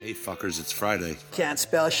Hey fuckers, it's Friday. Can't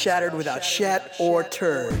spell shattered without shat or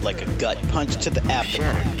turd. Like a gut punch to the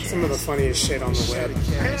abdomen. Some of the funniest shit on the web.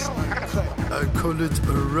 I call it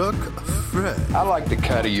a rock Fred. I like the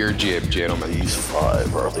cut of your jib, gentlemen. These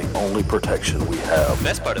five are the only protection we have. The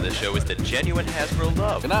best part of the show is the genuine Hasbro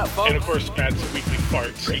love. Good night, folks. And of course, Pat's weekly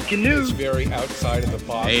farts. Breaking news. It's very outside of the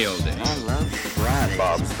box. Nailed it. I love Friday.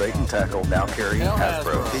 Bob's Bait and Tackle, now carrying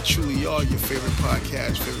Hasbro. They truly are your favorite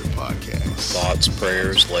podcast. Thoughts,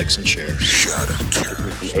 prayers, likes, and shares.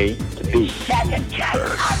 Shattercast. A to B.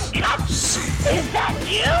 Shattercast. Is that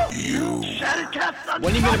you? Shattercast.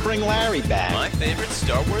 When are you going to bring Larry back? My favorite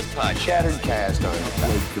Star Wars podcast. Shattered Cast on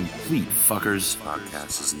Complete fuckers.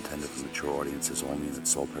 Podcast is intended for mature audiences only, and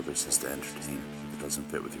its sole purpose is to entertain. If it doesn't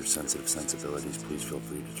fit with your sensitive sensibilities, please feel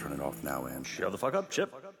free to turn it off now and Shut the fuck up,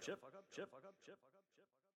 Chip.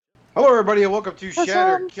 Hello, everybody, and welcome to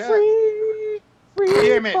Shattercast.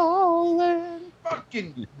 Damn it!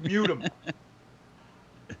 Fucking mute him.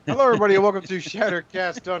 Hello, everybody, and welcome to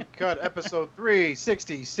Shattercast Uncut, episode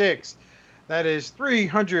 366. That is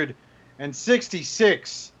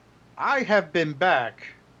 366. I have been back.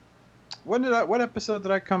 What episode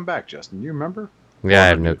did I come back, Justin? You remember? Yeah, I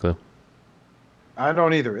have no clue. I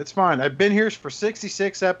don't either. It's fine. I've been here for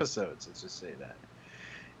 66 episodes. Let's just say that.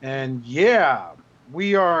 And yeah,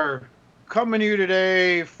 we are coming to you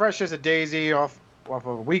today, fresh as a daisy, off of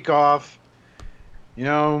a week off. You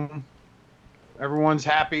know, everyone's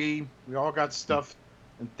happy. We all got stuff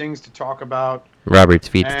and things to talk about. Robert's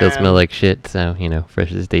feet still smell like shit, so, you know,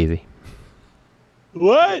 fresh as daisy.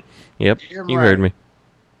 What? Yep, Damn you right. heard me.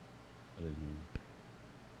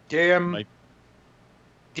 Damn right.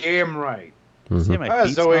 Mm-hmm.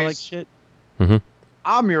 As always, like shit. Mm-hmm.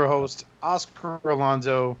 I'm your host, Oscar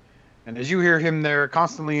Alonso, and as you hear him there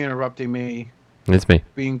constantly interrupting me, It's me.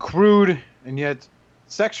 being crude and yet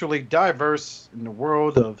sexually diverse in the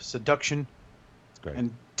world of seduction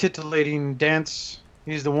and titillating dance,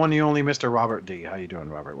 he's the one, the only Mr. Robert D. How you doing,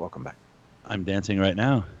 Robert? Welcome back. I'm dancing right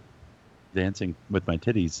now. Dancing with my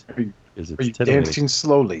titties. Are you titillating. dancing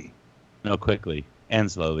slowly? No, quickly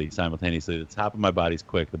and slowly, simultaneously. The top of my body's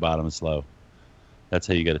quick, the bottom is slow. That's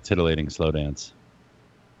how you get a titillating slow dance.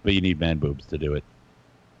 But you need man boobs to do it.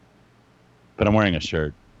 But I'm wearing a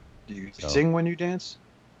shirt. Do you sing when you dance?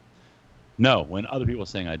 No, when other people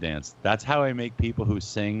sing, I dance. That's how I make people who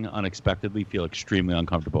sing unexpectedly feel extremely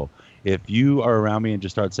uncomfortable. If you are around me and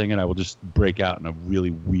just start singing, I will just break out in a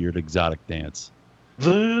really weird, exotic dance.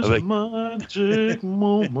 This like, magic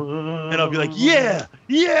moment. And I'll be like, yeah,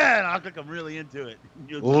 and I'll think I'm really into it.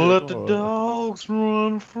 Let the dogs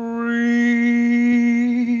run free.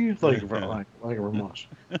 Like a Ramosh.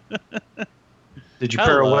 Did you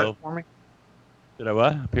pirouette for me? Did I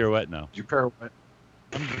what? A pirouette? No. Did you pirouette?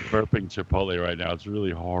 I'm burping Chipotle right now. It's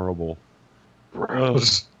really horrible.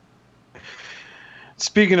 Gross.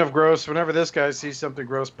 Speaking of gross, whenever this guy sees something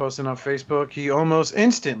gross posted on Facebook, he almost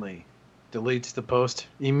instantly deletes the post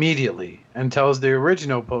immediately and tells the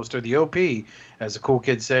original poster, the OP, as the cool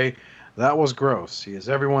kids say, that was gross. He is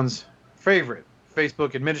everyone's favorite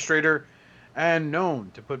Facebook administrator and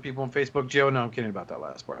known to put people in Facebook jail. No, I'm kidding about that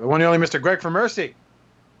last part. The one and only Mr. Greg from Mercy.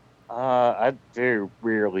 I very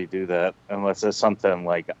rarely do that unless it's something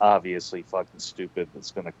like obviously fucking stupid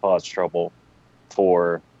that's going to cause trouble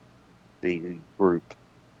for the group.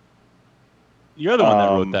 You're the one that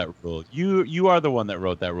wrote that rule. You are the one that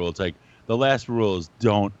wrote that rule. It's like the last rule is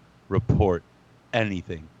don't report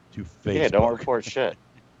anything to Facebook. Yeah, don't report shit.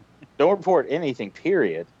 Don't report anything,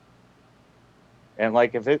 period. And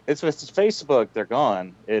like if it's Facebook, they're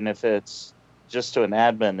gone. And if it's just to an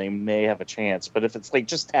admin, they may have a chance. But if it's like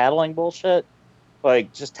just tattling bullshit,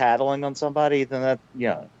 like just tattling on somebody, then that,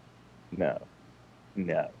 no,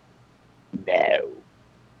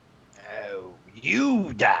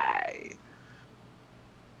 you die.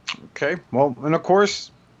 Okay, well, and of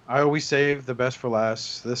course, I always save the best for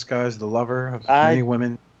last. This guy's the lover of many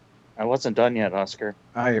women. I wasn't done yet, Oscar.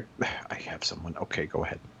 I have someone. Okay, go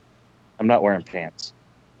ahead. I'm not wearing pants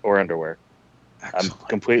or underwear. Excellent. I'm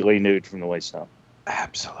completely nude from the waist up.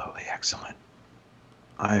 Absolutely excellent.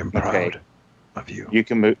 I am proud of you. You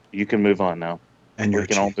can move on now. And we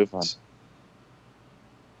can all move on.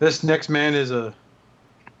 This next man is a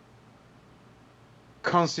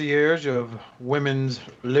concierge of women's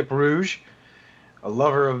lip rouge, a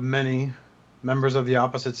lover of many members of the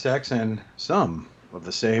opposite sex and some of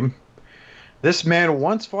the same. This man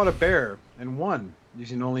once fought a bear and won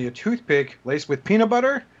using only a toothpick laced with peanut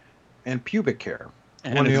butter and pubic hair.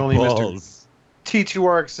 And one of the only balls. Mr.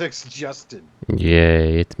 T2RX6 Justin.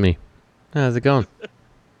 Yay, it's me. How's it going?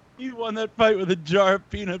 You won that fight with a jar of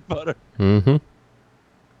peanut butter.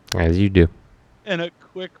 Mm-hmm. As you do. and a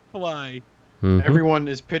quick fly. Mhm. Everyone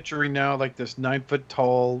is picturing now like this 9-foot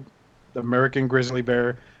tall American grizzly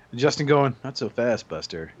bear. And Justin going, not so fast,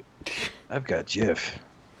 Buster. I've got Jiff.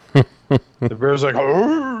 The bear's like,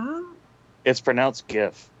 "Arr!" It's pronounced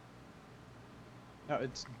GIF. No,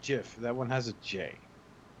 it's Jiff. That one has a J.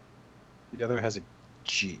 The other has a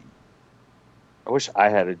G. I wish I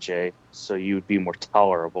had a J, so you would be more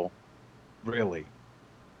tolerable. Really?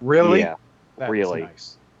 Really? Yeah, That's really.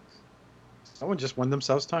 nice. Someone just won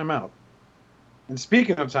themselves timeout. And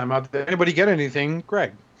speaking of timeout, did anybody get anything?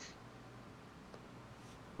 Greg.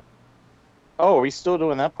 Oh, are we still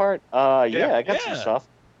doing that part? Yeah, I got some Yeah. stuff.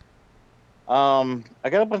 I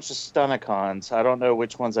got a bunch of Stunticons. I don't know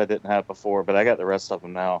which ones I didn't have before, but I got the rest of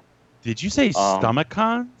them now. Did you say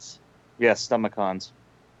stomachons? Yeah, Stomachons.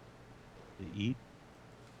 To eat?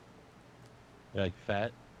 They're like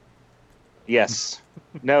fat? Yes.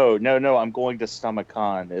 No. I'm going to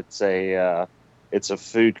Stomachon. It's a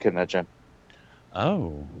food convention.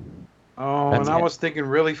 Oh. Oh, That's and I it. was thinking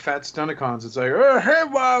really fat Stunticons. It's like, oh, hey,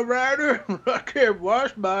 Wild Rider, I can't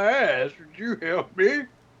wash my ass. Would you help me?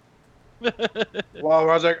 Well,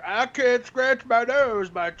 I was like, I can't scratch my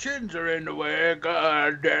nose. My chins are in the way.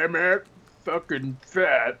 God damn it. Fucking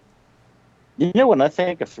fat. You know, when I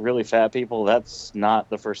think of really fat people, that's not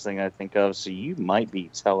the first thing I think of. So you might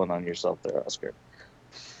be telling on yourself there, Oscar.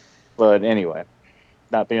 But anyway,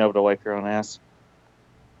 not being able to wipe your own ass.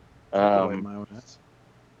 Wipe my own ass.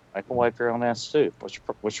 I can wipe your own ass too. What's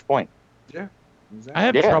your point? Yeah. I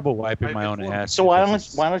have Yeah. trouble wiping my own ass. So why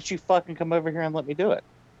because don't you fucking come over here and let me do it?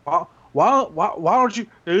 Why don't you?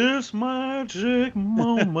 It's magic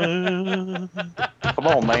moment. Come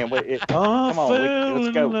on, man. Come on,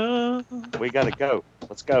 let's go. Love. We gotta go.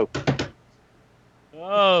 Let's go.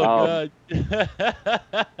 Oh, God.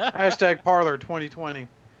 Hashtag Parlor 2020.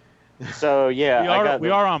 So yeah, we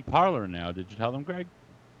are on Parlor now. Did you tell them, Greg?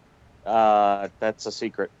 That's a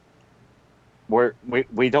secret.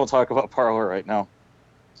 We don't talk about Parlor right now.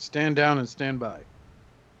 Stand down and stand by.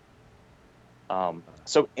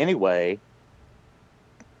 So anyway,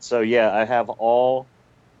 I have all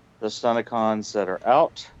the Stunticons that are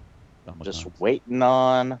out. Just waiting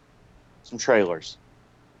on some trailers.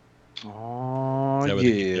 Oh, Is that where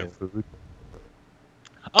they get yeah. their food?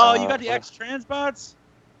 Oh, you got the X Transbots?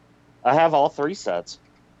 I have all 3 sets.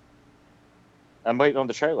 I'm waiting on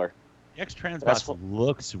the trailer. The X Transbots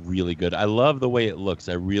looks really good. I love the way it looks.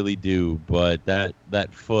 I really do. But that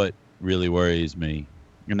foot really worries me.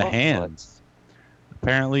 And the hands.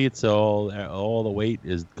 Apparently, it's all the weight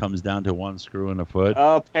comes down to one screw in a foot.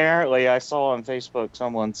 Apparently, I saw on Facebook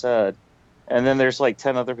someone said, and then there's like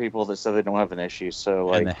 10 other people that said they don't have an issue. So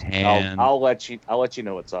like, And the hand. I'll let you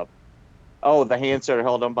know what's up. Oh, the hands that are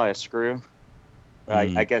held on by a screw.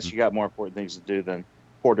 I guess you got more important things to do than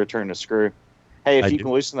Porter turn a screw. Hey, if you can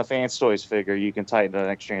loosen the Fans Toys figure, you can tighten the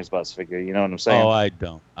X Transbots figure. You know what I'm saying? Oh, I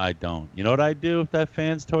don't. You know what I do if that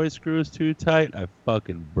Fans Toy screw is too tight? I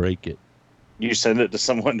fucking break it. You send it to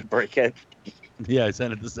someone to break it? Yeah, I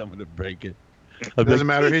send it to someone to break it. Doesn't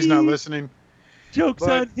matter. He's not listening. Joke's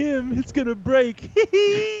on him. It's going to break.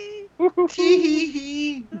 Then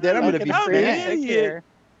I'm going to be frantic here.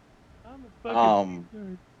 I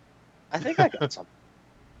think I got something.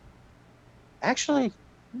 Actually,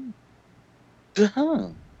 We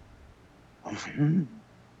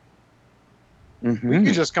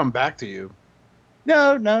can just come back to you.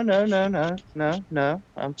 No.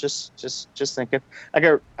 I'm just thinking. I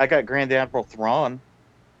got Grand Admiral Thrawn.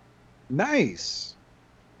 Nice.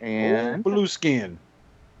 And blue skin.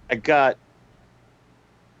 I got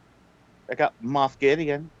Moff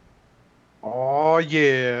Gideon. Oh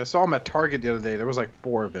yeah, I saw him at Target the other day. There was like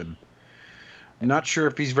 4 of him. I'm not sure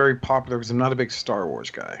if he's very popular because I'm not a big Star Wars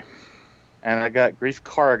guy. And I got Grief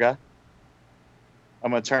Karga. I'm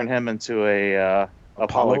gonna turn him into a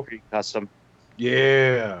Apollo Creed custom.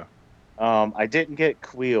 Yeah. I didn't get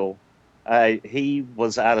Queel. He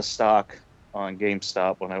was out of stock on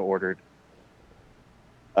GameStop when I ordered.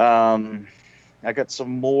 I got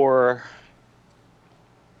some more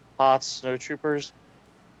Hoth snowtroopers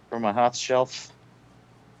from my Hoth shelf.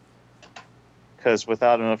 Because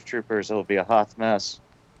without enough troopers, it'll be a Hoth mess.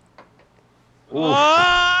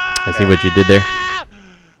 I see what you did there.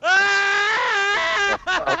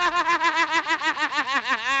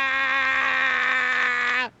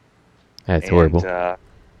 That's horrible.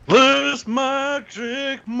 This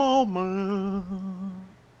magic moment.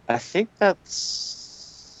 I think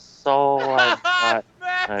that's all I've got.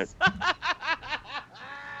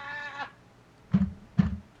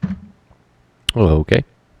 Oh, okay.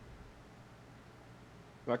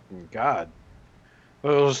 Fucking God.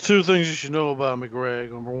 Well, there's 2 things you should know about me, Greg.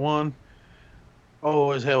 Number 1,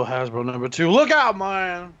 Oh, as hell, Hasbro number 2. Look out,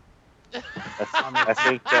 man! I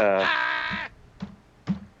think.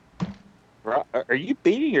 Are you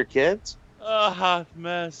beating your kids? Hot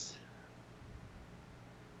mess.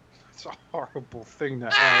 It's a horrible thing to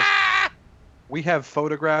ask. We have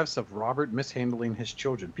photographs of Robert mishandling his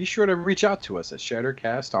children. Be sure to reach out to us at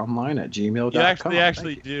shattercastonline@gmail.com. You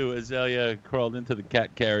actually do. Azalea crawled into the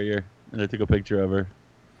cat carrier, and I took a picture of her.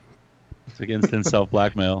 It's like instant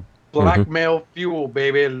self-blackmail. Blackmail fuel,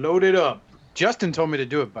 baby. Load it up. Justin told me to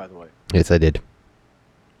do it, by the way. Yes, I did.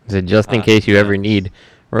 I said, just in case you ever need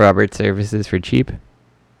Robert's services for cheap.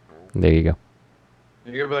 There you go.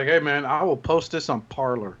 You're gonna be like, hey man, I will post this on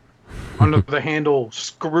Parler under the handle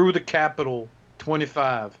Screw the Capital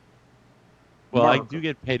 25. Well, I do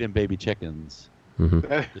get paid in baby chickens.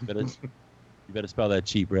 Mm-hmm. You better spell that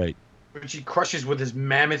cheap right. Which he crushes with his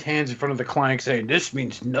mammoth hands in front of the client, saying, "This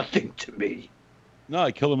means nothing to me." No,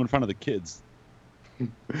 I kill him in front of the kids.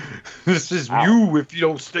 This is you if you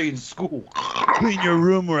don't stay in school. Clean your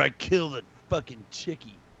room or I kill the fucking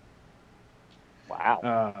chickie.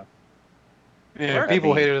 Wow. Yeah,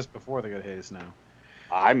 people hated us before, they gotta hate us now.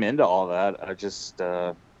 I'm into all that. I just,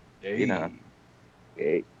 you know.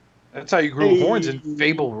 Hey. That's how you grew horns in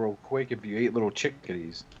Fable real quick if you ate little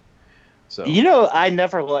chickadees. So You know, I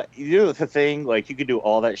never you know the thing, like you could do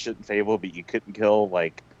all that shit in Fable, but you couldn't kill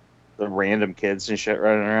like the random kids and shit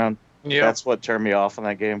running around. Yeah. That's what turned me off on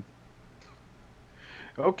that game.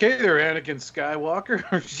 Okay there, Anakin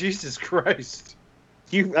Skywalker. Jesus Christ.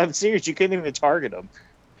 I'm serious, you couldn't even target them.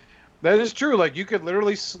 That is true. Like, you could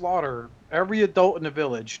literally slaughter every adult in the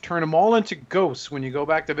village, turn them all into ghosts when you go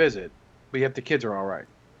back to visit, but yet the kids are all right.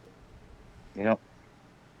 Yep.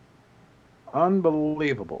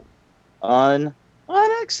 Unbelievable.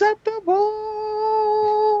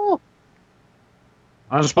 Unacceptable.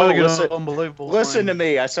 Unbelievable. Listen to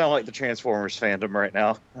me. I sound like the Transformers fandom right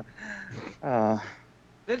now.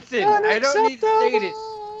 Listen, I don't need to say this.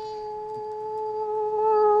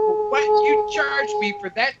 What you charged me for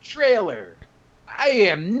that trailer, I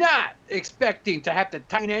am not expecting to have to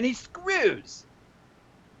tighten any screws.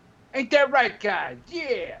 Ain't that right, guys?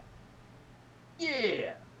 Yeah.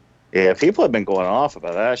 Yeah. Yeah, people have been going off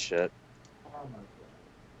about that shit. Oh my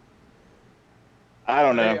God. I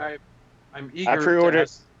don't know. I'm eager. I pre-ordered.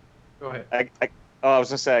 Go ahead. I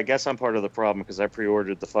was gonna say. I guess I'm part of the problem because I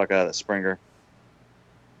pre-ordered the fuck out of that Springer.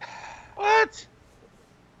 What?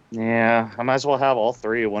 Yeah, I might as well have all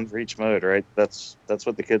three, one for each mode, right? That's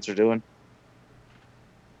what the kids are doing.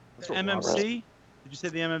 MMC? Did you say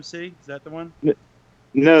the MMC? Is that the one?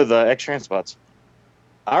 No, the X-Trans spots.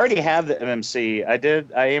 I already have the MMC.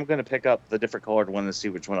 I am going to pick up the different colored one to see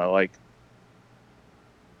which one I like.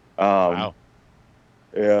 Wow.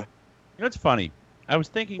 Yeah. You know, it's funny. I was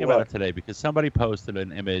thinking about it today because somebody posted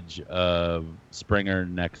an image of Springer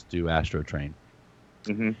next to Astro Train.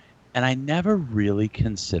 Mm-hmm. And I never really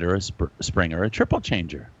consider a Springer a triple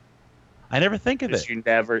changer. I never think of it. You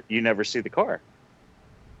never see the car.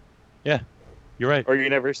 Yeah, you're right. Or you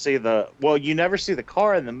never see you never see the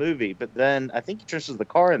car in the movie, but then I think you just see the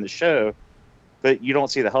car in the show, but you don't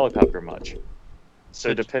see the helicopter much.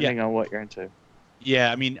 So depending on what you're into. Yeah,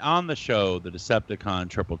 I mean, on the show, the Decepticon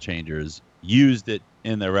triple changers used it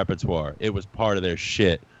in their repertoire. It was part of their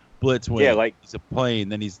shit. Blitzwing, he's a plane,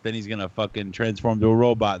 then he's gonna fucking transform to a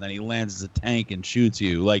robot, and then he lands as a tank and shoots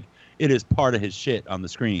you. Like, it is part of his shit on the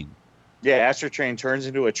screen. Yeah, Astro Train turns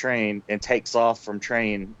into a train and takes off from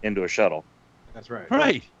train into a shuttle. That's right.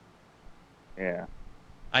 Right. Yeah.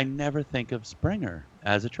 I never think of Springer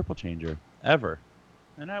as a triple changer ever.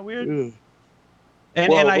 Isn't that weird? Ugh.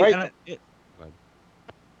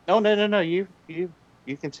 No. You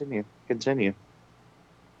continue. Continue.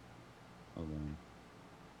 Hold on.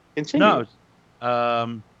 Continue.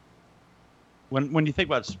 No. When you think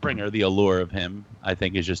about Springer, the allure of him, I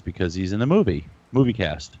think, is just because he's in the movie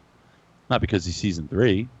cast. Not because he's season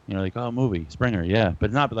 3. You know, like, oh, movie, Springer, yeah.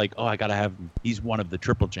 But not like, oh, I got to have him. He's one of the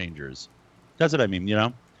triple changers. That's what I mean, you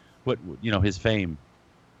know? His fame.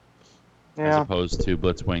 Yeah. As opposed to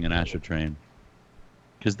Blitzwing and Astro Train.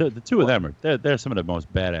 Because the two of them they're some of the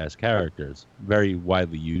most badass characters. Very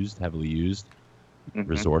widely used, heavily used,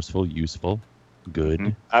 resourceful, useful, good.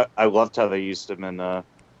 Mm-hmm. I loved how they used him in the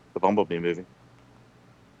Bumblebee movie.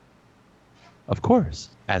 Of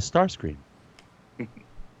course, as Starscream.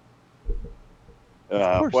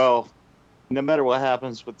 Well, no matter what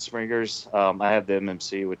happens with Springers, I have the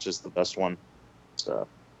MMC, which is the best one. So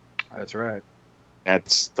that's right.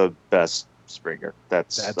 That's the best Springer.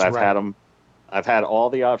 I've had them. I've had all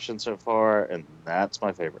the options so far, and that's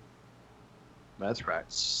my favorite. That's right.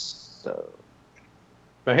 So,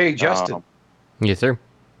 but hey, Justin. Yes, sir.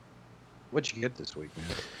 What'd you get this week, man?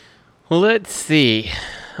 Well, let's see.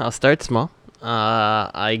 I'll start small.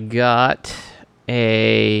 I got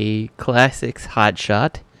a Classics Hot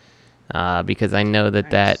Shot because I know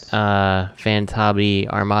that Fans Hobby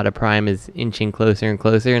Armada Prime is inching closer and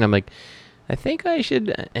closer, and I'm like, I think I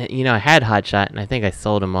should. I had Hot Shot, and I think I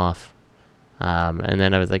sold him off. And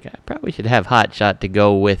then I was like, I probably should have Hot Shot to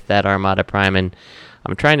go with that Armada Prime, and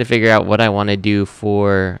I'm trying to figure out what I want to do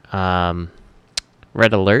for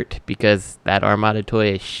Red Alert, because that Armada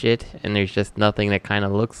toy is shit, and there's just nothing that kind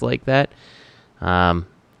of looks like that. I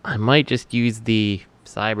might just use the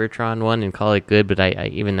Cybertron one and call it good, but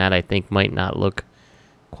even that I think might not look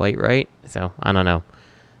quite right, so I don't know.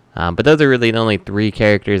 But those are really the only 3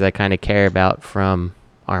 characters I kind of care about from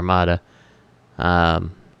Armada.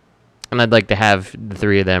 And I'd like to have the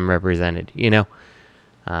 3 of them represented, So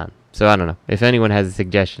I don't know. If anyone has a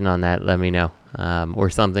suggestion on that, let me know. Or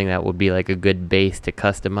something that would be like a good base to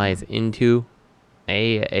customize into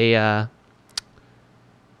a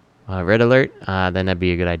Red Alert, then that'd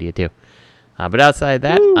be a good idea too. But outside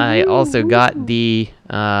that, I also got the,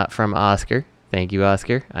 from Oscar. Thank you,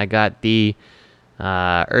 Oscar. I got the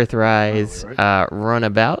Earthrise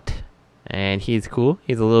Runabout. And he's cool.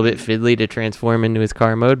 He's a little bit fiddly to transform into his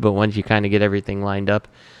car mode, but once you kind of get everything lined up,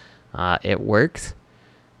 it works.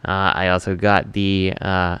 I also got the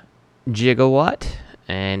Gigawatt,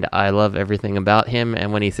 and I love everything about him.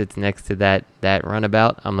 And when he sits next to that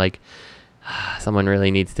Runabout, I'm like, someone really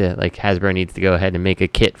needs to, Hasbro needs to go ahead and make a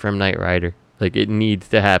kit from Knight Rider. It needs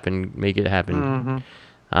to happen. Make it happen.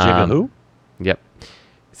 Giga who? Yep.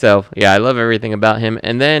 So, yeah, I love everything about him.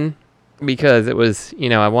 And then, because it was,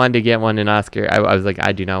 I wanted to get one in Oscar. I was like,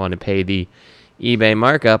 I do not want to pay the eBay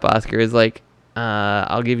markup. Oscar is like,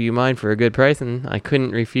 I'll give you mine for a good price, and I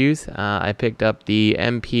couldn't refuse. I picked up the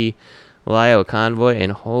MP Lio Convoy,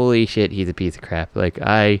 and holy shit, he's a piece of crap.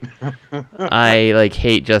 I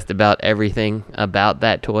hate just about everything about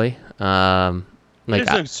that toy.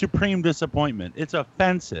 It's a supreme disappointment. It's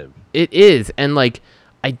offensive. It is, and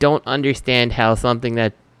I don't understand how something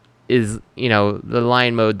that is, the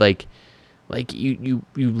Lion mode, you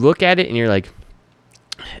look at it and you're like,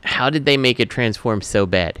 how did they make it transform so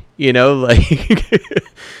bad? There's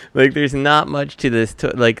not much to this,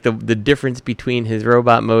 the difference between his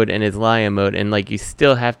robot mode and his lion mode, and you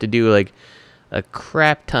still have to do a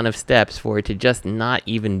crap ton of steps for it to just not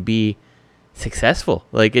even be successful.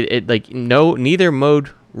 Neither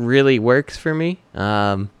mode really works for me.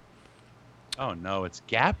 Oh no, it's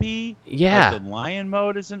gappy. Yeah, the lion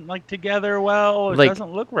mode isn't together well. It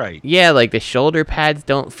doesn't look right. Yeah, the shoulder pads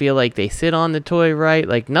don't feel like they sit on the toy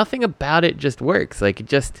right. Nothing about it just works.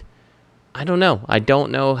 I don't know. I don't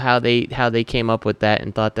know how they came up with that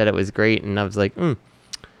and thought that it was great. And I was like,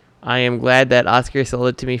 I am glad that Oscar sold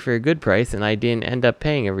it to me for a good price, and I didn't end up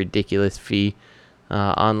paying a ridiculous fee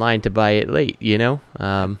online to buy it late.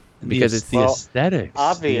 Because it's the aesthetics.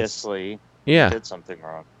 Obviously, yeah, you did something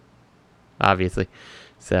wrong. Obviously.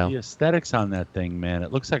 So the aesthetics on that thing, man,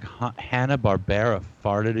 it looks like Hanna-Barbera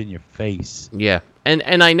farted in your face. Yeah.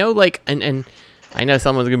 And I know and I know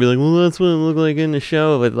someone's gonna be like, well, that's what it looked like in the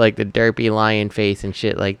show with the derpy lion face and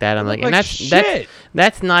shit like that. I'm like, and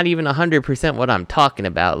that's not even 100% what I'm talking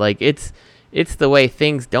about. It's the way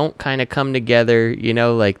things don't kind of come together,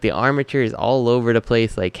 the armature is all over the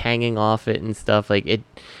place, hanging off it and stuff.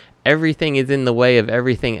 Everything is in the way of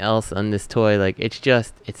everything else on this toy.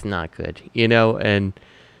 It's not good, and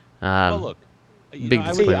well, look,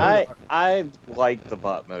 I liked the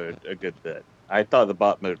bot mode a good bit. I thought the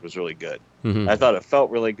bot mode was really good. Mm-hmm. I thought it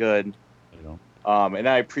felt really good. And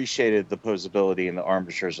I appreciated the posability and the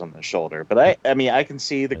armatures on the shoulder. But I can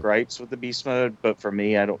see the gripes with the beast mode, but for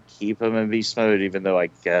me, I don't keep them in beast mode, even though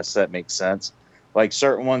I guess that makes sense.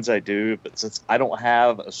 Certain ones I do, but since I don't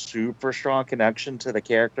have a super strong connection to the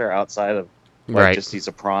character outside of just he's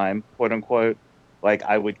a prime, quote unquote,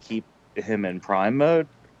 I would keep him in prime mode.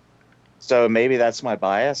 So maybe that's my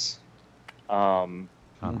bias.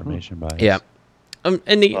 Confirmation bias. Yeah. And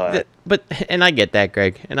I get that,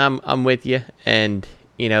 Greg, and I'm with you, and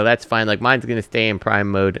that's fine. Mine's gonna stay in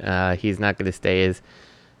prime mode. He's not gonna stay as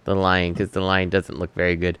the lion, because the lion doesn't look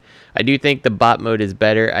very good. I do think the bot mode is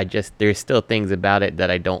better. There's still things about it that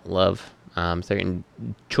I don't love. Certain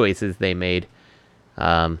choices they made.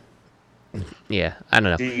 Yeah, I don't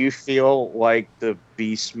know. Do you feel like the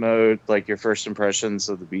beast mode, your first impressions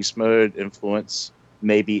of the beast mode influence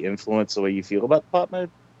the way you feel about the bot mode?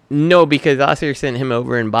 No, because Oscar sent him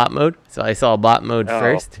over in bot mode, so I saw bot mode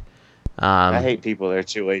first. I hate people that are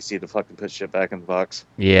too lazy to fucking put shit back in the box.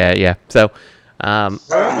 Yeah. So, But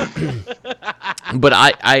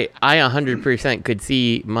I 100% could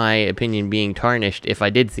see my opinion being tarnished if I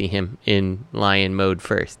did see him in lion mode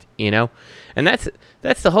first, you know? And that's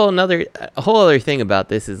the whole other thing about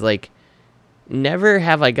this is like, never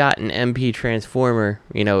have I got an MP Transformer,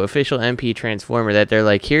 you know, official MP Transformer that they're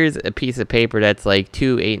like, here's a piece of paper that's like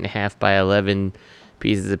 2 8.5 by 11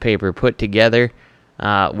 pieces of paper put together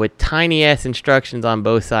with tiny ass instructions on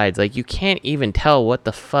both sides. Like, you can't even tell what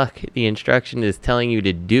the fuck the instruction is telling you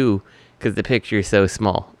to do because the picture is so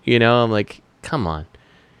small. You know, I'm like, come on.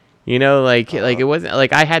 You know, like it wasn't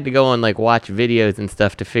like I had to go and like watch videos and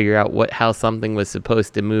stuff to figure out how something was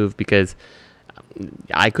supposed to move because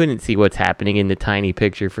I couldn't see what's happening in the tiny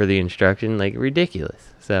picture for the instruction. Like,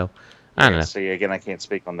 ridiculous. So I don't know. See, again, I can't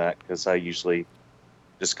speak on that because I usually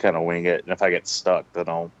just kind of wing it, and if I get stuck, then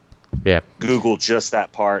I'll Google just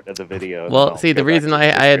that part of the video. Well, see, the reason I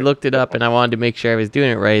had looked it up and I wanted to make sure I was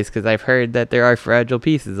doing it right is because I've heard that there are fragile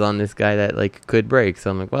pieces on this guy that like could break.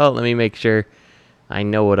 So I'm like, well, let me make sure I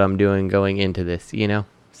know what I'm doing going into this, you know?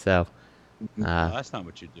 So no, that's not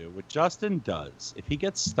what you do. What Justin does, if he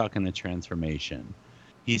gets stuck in a transformation,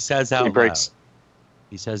 he says out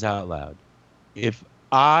loud, if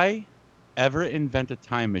I ever invent a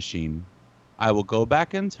time machine, I will go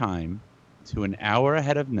back in time to an hour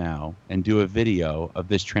ahead of now and do a video of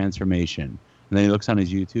this transformation. And then he looks on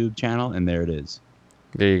his YouTube channel, and there it is.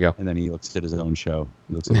 There you go. And then he looks at his own show.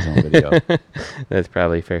 He looks at his own video. That's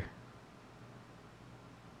probably fair.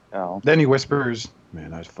 Oh. Then he whispers,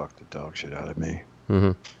 "Man, I fucked the dog shit out of me."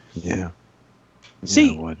 Mm-hmm. Yeah.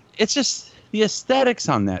 See, it's just the aesthetics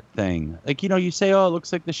on that thing. Like, you know, you say, oh, it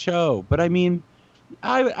looks like the show. But, I mean,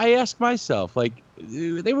 I ask myself, like,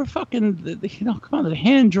 they were fucking, you know, come on, they're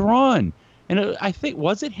hand-drawn. And I think,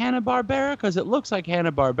 was it Hanna-Barbera? Because it looks like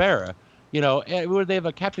Hanna-Barbera. You know, where they have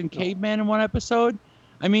a Captain Caveman in one episode.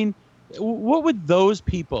 I mean, what would those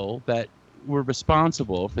people that were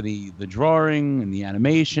responsible for the drawing and the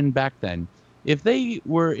animation back then, if they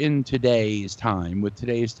were in today's time with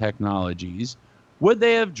today's technologies, would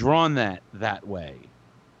they have drawn that way?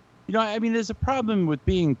 You know, I mean, there's a problem with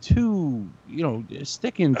being too, you know,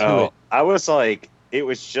 sticking to it. I was like, it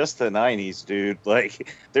was just the 90s, dude.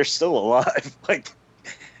 Like, they're still alive. Like,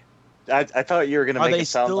 I thought you were going to make it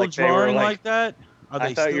sound like they were like that.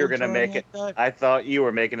 I thought you were going to make it. I thought you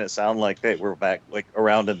were making it sound like they were back, like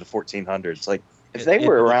around in the 1400s. Like, if they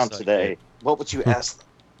were around today, what would you ask them?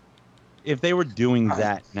 If they were doing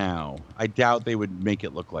that now, I doubt they would make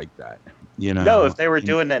it look like that. You know? No, if they were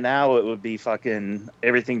doing that now, it would be fucking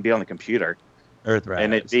everything be on the computer. Earthrise.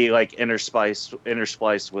 And it'd be like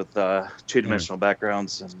interspliced with two-dimensional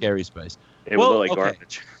backgrounds. And Scary Spice. It would look like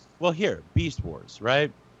garbage. Well, here, Beast Wars,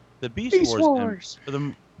 right? The Beast Wars.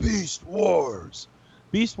 Beast Wars.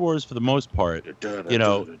 Beast Wars, for the most part, you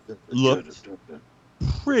know, looked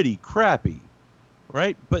pretty crappy,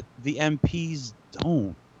 right? But the MPs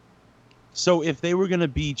don't. So if they were going to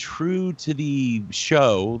be true to the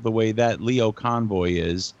show, the way that Leo Convoy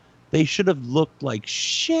is, they should have looked like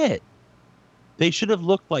shit. They should have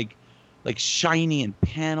looked like shiny and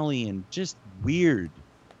panely and just weird,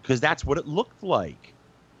 because that's what it looked like.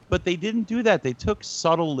 But they didn't do that. They took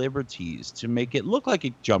subtle liberties to make it look like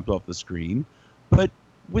it jumped off the screen, but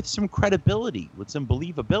with some credibility, with some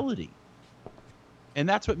believability. And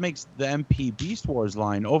that's what makes the MP Beast Wars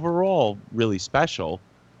line overall really special,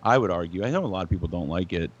 I would argue. I know a lot of people don't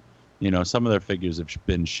like it. You know, some of their figures have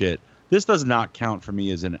been shit. This does not count for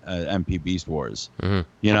me as an MP Beast Wars. Mm-hmm.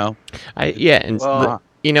 You know?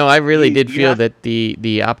 You know, I really did feel that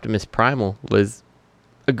the Optimus Primal was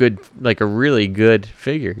a really good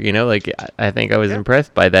figure. You know, like, I think I was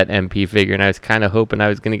impressed by that MP figure, and I was kind of hoping I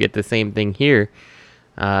was going to get the same thing here.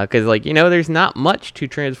 Because, like, you know, there's not much to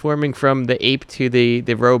transforming from the ape to the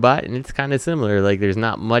robot, and it's kind of similar. Like, there's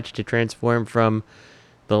not much to transform from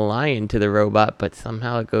the lion to the robot, but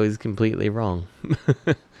somehow it goes completely wrong.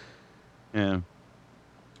 Yeah.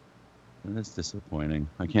 That's disappointing.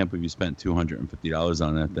 I can't believe you spent $250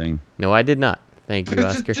 on that thing. No, I did not. Thank you,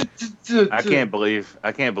 Oscar. I can't believe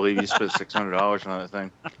you spent $600 on that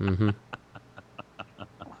thing. Mm-hmm.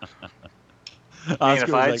 I mean,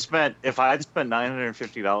 if I had spent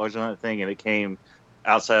 $950 on that thing and it came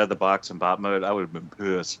outside of the box in bot mode, I would have been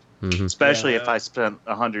pissed. Mm-hmm. Especially if I spent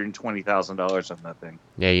 $120,000 on that thing.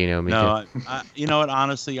 Yeah, you know me. No, you know what?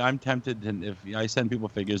 Honestly, I'm tempted. And if I send people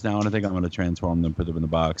figures now, and I think I'm going to transform them, put them in the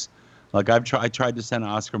box. Like, I tried to send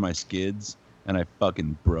Oscar my skids, and I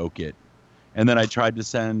fucking broke it. And then I tried to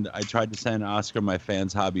send Oscar my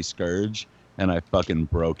Fans Hobby Scourge, and I fucking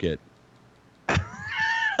broke it.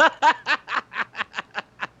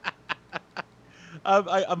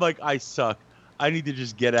 I'm like, I suck. I need to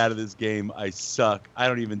just get out of this game. I suck. I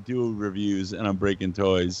don't even do reviews, and I'm breaking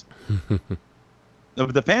toys. No,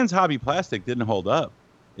 but the Fans Hobby plastic didn't hold up.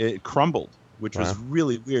 It crumbled, which was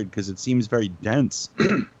really weird because it seems very dense.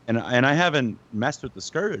 and I haven't messed with the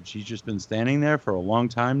Scourge. He's just been standing there for a long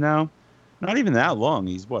time now. Not even that long.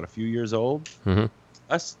 He's, what, a few years old? Mm-hmm.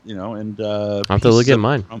 Us, you know, and... I'll have to look at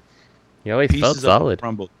mine. He always felt solid.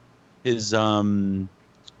 Crumbled. His, one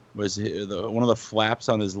of the flaps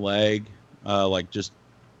on his leg, just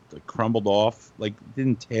crumbled off. Like,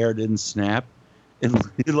 didn't tear, didn't snap.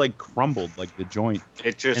 It like crumbled, like the joint.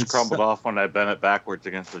 It just crumbled off when I bent it backwards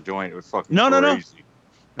against the joint. It was fucking no.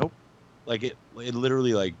 Nope. Like it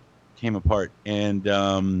literally like came apart. And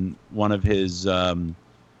one of his windows,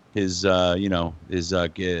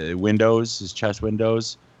 his chest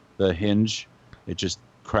windows, the hinge, it just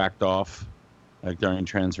cracked off, like during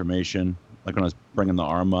transformation. Like when I was bringing the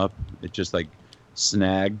arm up, it just like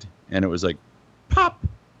snagged, and it was like pop.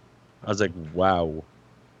 I was like, wow,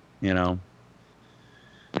 you know.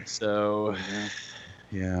 So,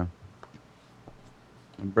 yeah.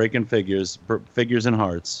 I'm breaking figures and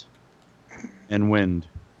hearts, and wind.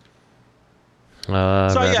 So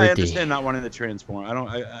yeah, I understand not wanting to transform.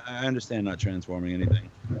 I understand not transforming anything.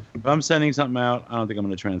 If I'm sending something out, I don't think I'm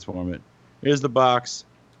going to transform it. Here's the box.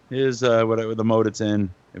 Here's the mode it's in.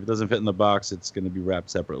 If it doesn't fit in the box, it's going to be wrapped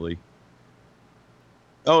separately.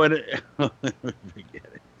 Oh, and forget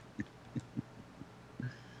it.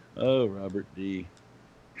 Oh, Robert D.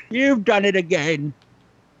 You've done it again.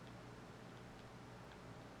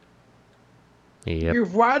 Yep.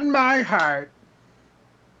 You've won my heart.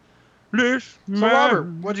 So, Robert,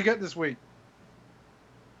 what'd you get this week?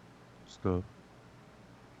 Stuff.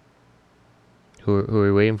 Who are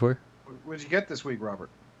we waiting for? What'd you get this week, Robert?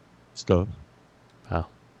 Stuff. Oh.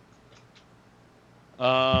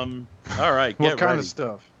 All right. What kind of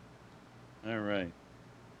stuff? All right.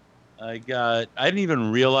 I didn't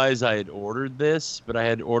even realize I had ordered this, but I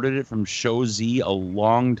had ordered it from Show Z a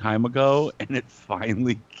long time ago, and it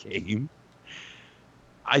finally came.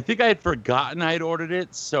 I think I had forgotten I had ordered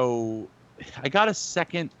it, so I got a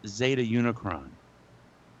second Zeta Unicron.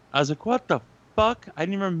 I was like, what the fuck? I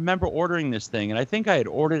didn't even remember ordering this thing, and I think I had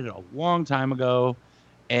ordered it a long time ago,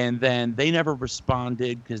 and then they never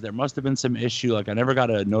responded because there must have been some issue. Like, I never got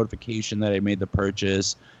a notification that I made the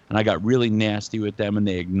purchase, and I got really nasty with them, and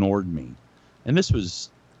they ignored me. And this was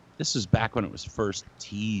back when it was first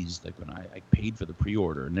teased, like when I paid for the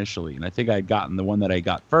pre-order initially, and I think I had gotten the one that I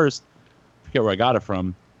got first. I forget where I got it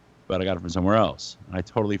from, but I got it from somewhere else. And I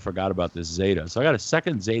totally forgot about this Zeta. So I got a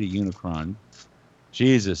second Zeta Unicron.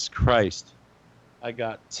 Jesus Christ. I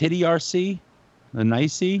got Titty RC, the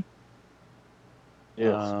Nicey.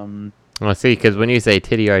 Yes. Well, see, because when you say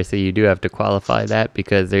Titty RC, you do have to qualify that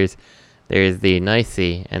because there's the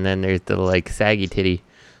Nicey and then there's the like saggy Titty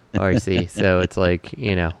RC. So it's like,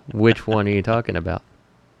 you know, which one are you talking about?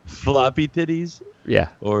 Floppy titties? Yeah.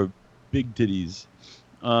 Or big titties?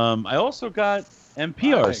 I also got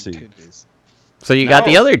MPRC. So you got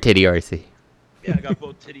the other Titty RC. Yeah, I got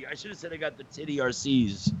both Titty. I should have said I got the Titty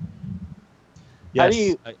RCs.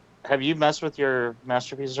 Yes. Have you messed with your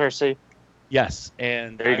Masterpiece RC? Yes,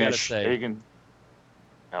 and I gotta say,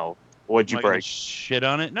 no. What'd you break? Shit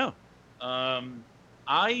on it? No.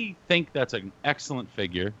 I think that's an excellent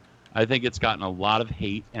figure. I think it's gotten a lot of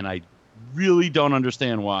hate, and I really don't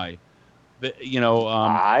understand why. But, you know,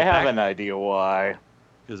 I have an idea why.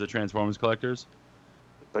 Because of Transformers collectors?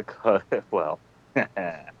 Because, well,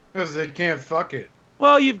 because they can't fuck it.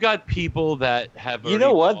 Well, you've got people that have. You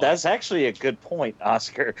know what? That's actually a good point,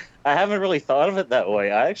 Oscar. I haven't really thought of it that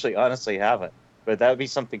way. I actually honestly haven't. But that would be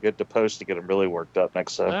something good to post to get them really worked up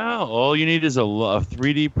next time. Well, all you need is a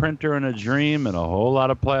 3D printer and a dream and a whole lot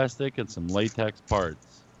of plastic and some latex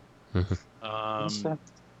parts.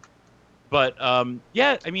 But,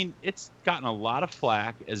 yeah, I mean, it's gotten a lot of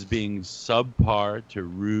flack as being subpar to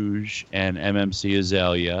Rouge and MMC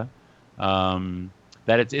Azalea.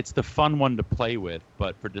 That it's the fun one to play with,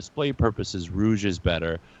 but for display purposes, Rouge is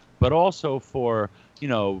better. But also for, you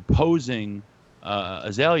know, posing,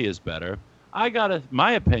 Azalea is better.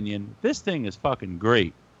 My opinion, this thing is fucking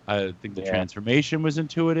great. I think the transformation was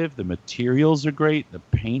intuitive. The materials are great. The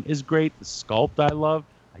paint is great. The sculpt I love.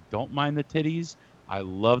 I don't mind the titties. I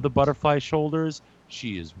love the butterfly shoulders.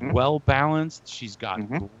 She is well balanced. She's got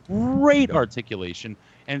great articulation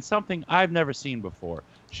and something I've never seen before.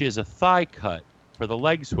 She has a thigh cut for the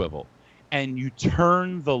leg swivel, and you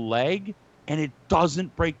turn the leg and it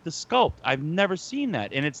doesn't break the sculpt. I've never seen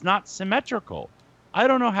that, and it's not symmetrical. I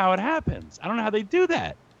don't know how it happens. I don't know how they do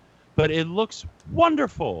that, but it looks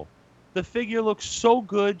wonderful. The figure looks so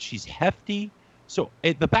good. She's hefty, So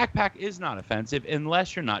the backpack is not offensive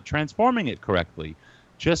unless you're not transforming it correctly.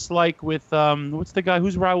 Just like with, what's the guy?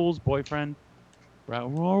 Who's Raoul's boyfriend?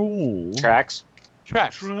 Raoul. Tracks.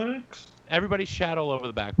 Everybody's shat all over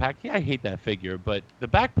the backpack. Yeah, I hate that figure, but the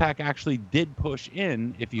backpack actually did push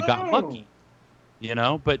in if you got lucky. You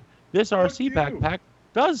know, but this RC backpack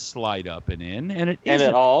does slide up and in, and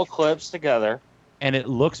it all clips together. And it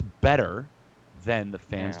looks better than the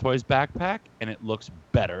Fans Toys backpack, and it looks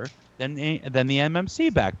better than the MMC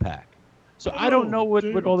backpack. So I don't know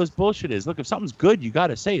what all this bullshit is. Look, if something's good, you got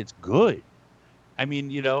to say it's good. I mean,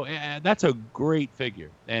 you know, that's a great figure.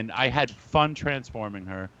 And I had fun transforming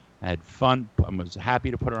her. I had fun. I was happy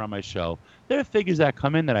to put her on my shelf. There are figures that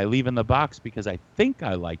come in that I leave in the box because I think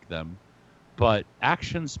I like them, but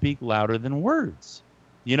actions speak louder than words.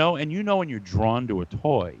 You know, and you know when you're drawn to a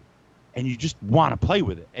toy and you just want to play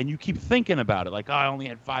with it and you keep thinking about it like, oh, I only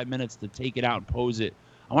had 5 minutes to take it out and pose it.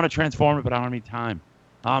 I want to transform it, but I don't have any time.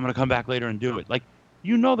 Oh, I'm going to come back later and do it. Like,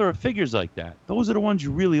 you know there are figures like that. Those are the ones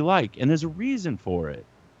you really like, and there's a reason for it.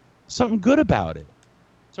 Something good about it.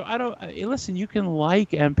 So listen, you can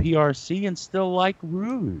like MPRC and still like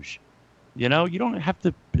Rouge. You know, you don't have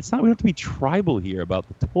to, we don't have to be tribal here about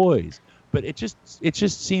the toys. But it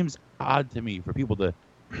just seems odd to me for people to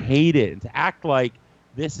hate it and to act like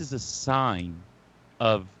this is a sign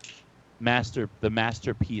of the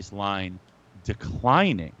Masterpiece line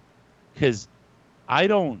declining. Because I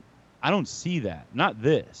don't see that. Not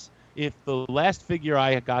this. If the last figure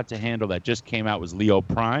I got to handle that just came out was Leo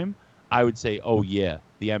Prime, I would say, oh yeah,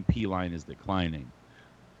 the MP line is declining.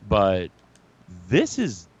 But this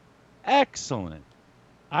is excellent.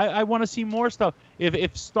 I want to see more stuff.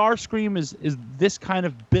 If Starscream is this kind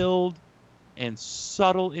of build and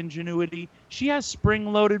subtle ingenuity, she has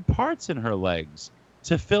spring-loaded parts in her legs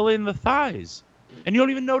to fill in the thighs. And you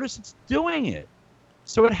don't even notice it's doing it.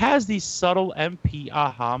 So it has these subtle MP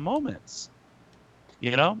aha moments.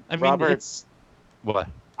 You know? I mean, Robert, it's... What?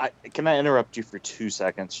 Can I interrupt you for 2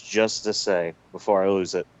 seconds just to say, before I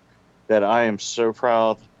lose it, that I am so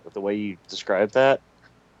proud of the way you described that.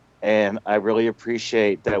 And I really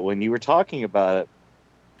appreciate that when you were talking about it,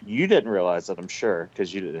 you didn't realize that, I'm sure,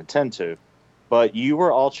 because you didn't intend to. But you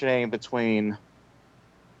were alternating between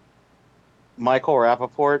Michael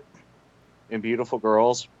Rappaport in Beautiful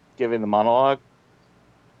Girls giving the monologue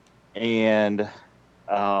and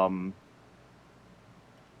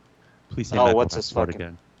Please say Michael what's his Rappaport fucking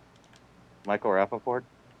again. Michael Rappaport?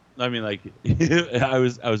 I mean, like, I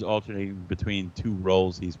was alternating between two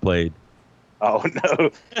roles he's played. Oh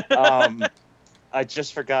no! I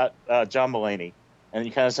just forgot John Mulaney, and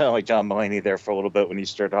you kind of sound like John Mulaney there for a little bit when you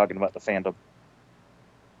started talking about the fandom.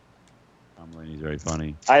 John Mulaney's very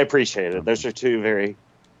funny. I appreciate it. Those are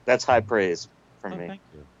that's high praise from me. Thank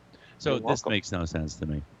you. So You're this welcome. makes no sense to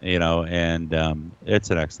me, you know, and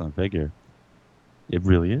it's an excellent figure. It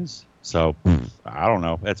really is. So I don't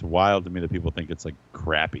know. It's wild to me that people think it's like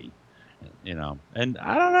crappy, you know. And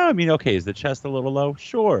I don't know. I mean, okay, is the chest a little low?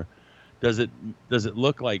 Sure. Does it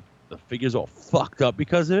look like the figure's all fucked up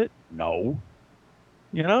because of it? No.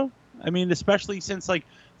 You know? I mean, especially since, like,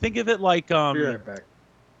 think of it like back.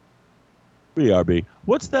 BRB.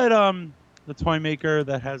 What's that the toy maker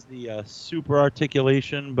that has the super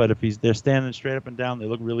articulation, but if they're standing straight up and down, they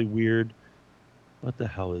look really weird. What the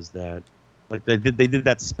hell is that? Like they did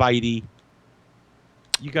that Spidey.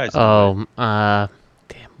 You guys damn,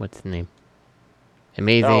 what's the name?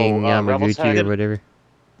 Amazing Yamaguchi or whatever.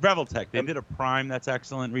 Reveltech. They did a Prime that's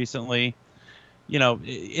excellent recently. You know,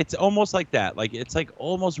 it's almost like that. Like it's like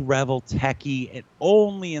almost Reveltech-y, and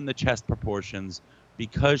only in the chest proportions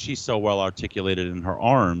because she's so well articulated in her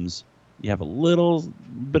arms. You have a little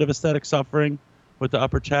bit of aesthetic suffering with the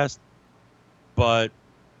upper chest, but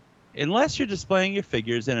unless you're displaying your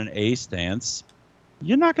figures in an A stance,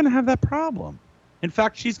 you're not going to have that problem. In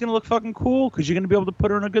fact, she's going to look fucking cool because you're going to be able to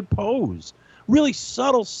put her in a good pose. Really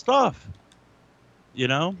subtle stuff. You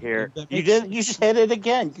know? Here. You just hit it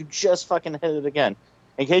again. You just fucking hit it again.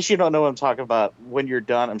 In case you don't know what I'm talking about, when you're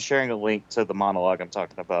done, I'm sharing a link to the monologue I'm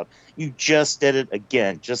talking about. You just did it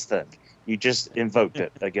again, just then. You just invoked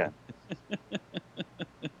it again.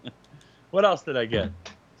 What else did I get?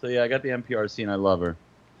 So yeah, I got the MPRC and I love her.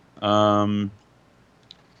 I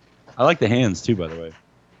like the hands too, by the way.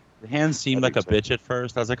 The hands seemed like a bitch at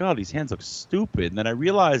first. I was like, oh, these hands look stupid. And then I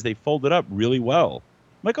realized they folded up really well.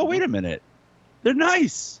 I'm like, oh, wait a minute. They're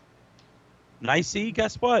nice. Nicey,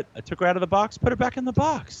 guess what? I took her out of the box, put her back in the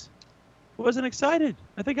box. I wasn't excited.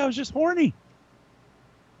 I think I was just horny.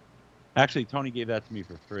 Actually, Tony gave that to me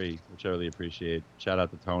for free, which I really appreciate. Shout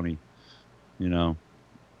out to Tony. You know,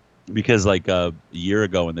 because like a year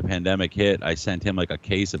ago when the pandemic hit, I sent him like a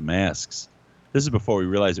case of masks This is before we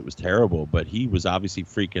realized it was terrible, but he was obviously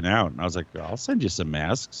freaking out. And I was like, I'll send you some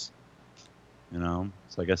masks. You know?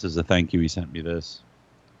 So I guess as a thank you, he sent me this.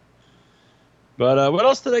 But what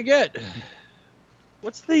else did I get?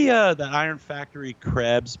 What's the Iron Factory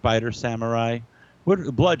Crab Spider Samurai?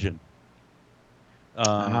 Bludgeon.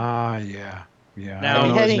 Yeah. Now, I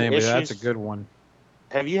don't know his name, but issues? that's a good one.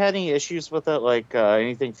 Have you had any issues with it? Like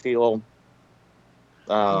anything feel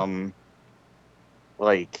like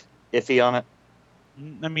iffy on it?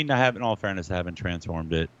 I mean, I haven't. In all fairness, I haven't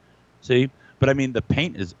transformed it. See, but I mean, the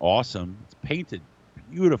paint is awesome. It's painted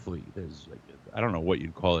beautifully. There's like, I don't know what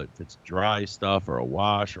you'd call it. If it's dry stuff or a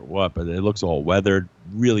wash or what, but it looks all weathered,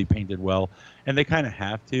 really painted well. And they kind of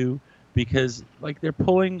have to, because like they're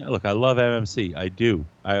pulling. Look, I love MMC. I do.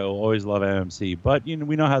 I always love MMC. But you know,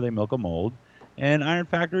 we know how they milk a mold, and Iron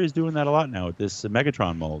Factory is doing that a lot now with this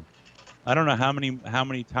Megatron mold. I don't know how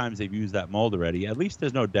many times they've used that mold already. At least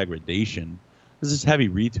there's no degradation. This is heavy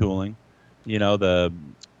retooling. You know,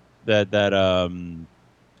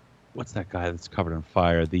 what's that guy that's covered in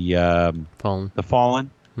fire? The Fallen. The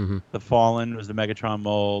Fallen. Mm-hmm. The Fallen was the Megatron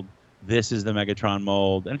mold. This is the Megatron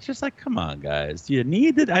mold, and it's just like, come on, guys, do you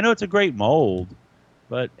need it? I know it's a great mold,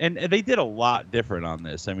 but and they did a lot different on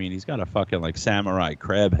this. I mean, he's got a fucking like samurai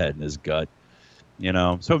crab head in his gut, you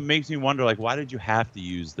know. So it makes me wonder, like, why did you have to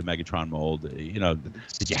use the Megatron mold? You know,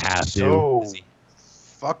 did you have to? So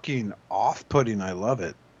fucking off-putting. I love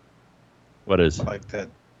it. What is like that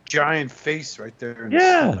giant face right there? In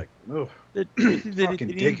Yeah. The like, ugh. Did Fucking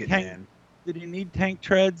dig it, man. Did he need tank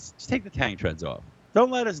treads? Just take the tank treads off. Don't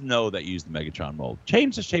let us know that you used the Megatron mold.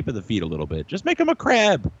 Change the shape of the feet a little bit. Just make him a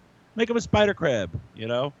crab. Make him a spider crab, you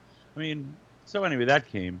know? I mean, so anyway, that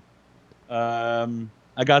came. I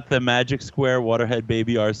got the Magic Square Waterhead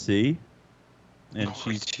Baby RC. And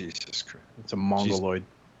she's Jesus Christ. It's a mongoloid.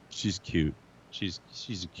 She's cute. She's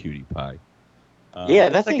a cutie pie. Yeah,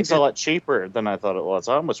 that thing's a lot cheaper than I thought it was.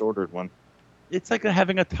 I almost ordered one. It's like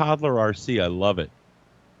having a toddler RC. I love it.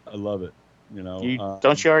 You know,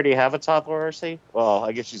 don't you already have a toddler RC? Well,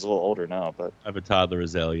 I guess she's a little older now, but I have a toddler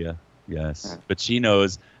Azalea. Yes, but she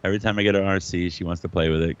knows every time I get an RC, she wants to play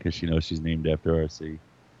with it because she knows she's named after RC.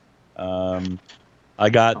 I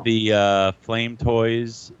got the Flame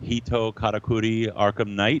Toys Hito Karakuri Arkham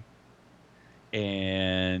Knight,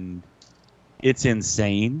 and it's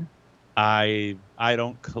insane. I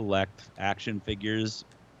don't collect action figures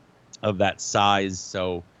of that size,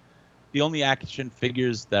 so the only action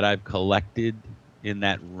figures that I've collected in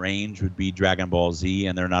that range would be Dragon Ball Z,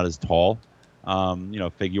 and they're not as tall. You know,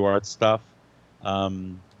 figure art stuff.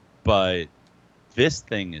 But this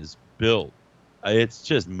thing is built. It's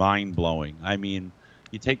just mind-blowing. I mean,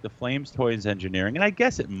 you take the Flames Toys engineering, and I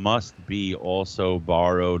guess it must be also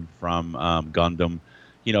borrowed from Gundam,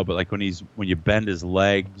 you know, but like when you bend his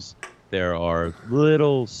legs, there are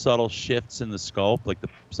little subtle shifts in the sculpt, like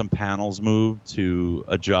some panels move to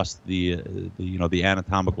adjust the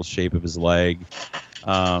anatomical shape of his leg.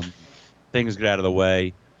 Things get out of the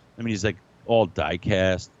way. I mean, he's like all die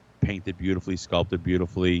cast, painted beautifully, sculpted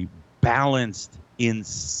beautifully, balanced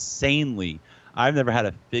insanely. I've never had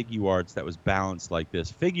a Figuarts that was balanced like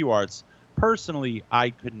this. Figuarts, personally, I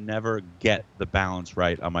could never get the balance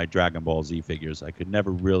right on my Dragon Ball Z figures. I could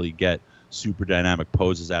never really get super dynamic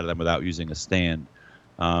poses out of them without using a stand,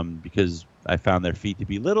 because I found their feet to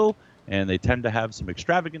be little, and they tend to have some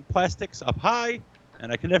extravagant plastics up high,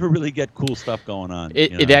 and I can never really get cool stuff going on.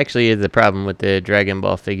 It actually is a problem with the Dragon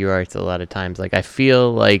Ball Figuarts a lot of times. Like, I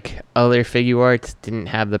feel like other Figuarts didn't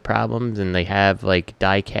have the problems, and they have like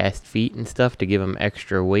die cast feet and stuff to give them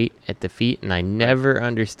extra weight at the feet, and I never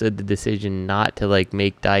understood the decision not to like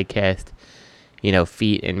make die cast, you know,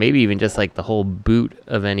 feet, and maybe even just like the whole boot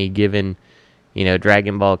of any given, you know,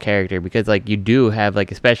 Dragon Ball character, because like you do have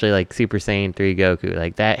like, especially like Super Saiyan 3 Goku,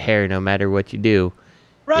 like that hair, no matter what you do,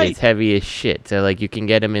 it's heavy as shit. So like you can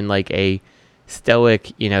get him in like a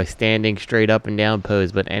stoic, you know, standing straight up and down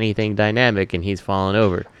pose, but anything dynamic and he's falling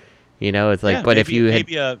over. You know, it's like, yeah, but maybe, if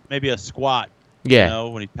you had maybe a squat, yeah, you know,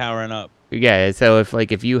 when he's powering up. Yeah, so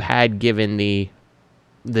if you had given the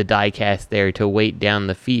die cast there to weight down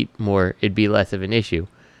the feet more, it'd be less of an issue,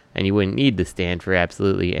 and you wouldn't need the stand for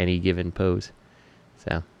absolutely any given pose.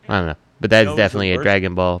 So I don't know, but that's definitely a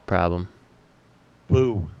Dragon Ball problem.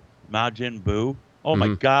 Boo, Majin Buu. Oh my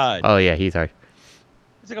God. Oh yeah, he's hard.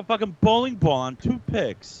 It's like a fucking bowling ball on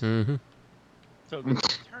toothpicks. Mm-hmm. So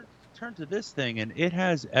turn to this thing, and it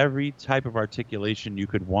has every type of articulation you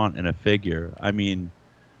could want in a figure. I mean,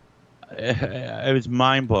 it was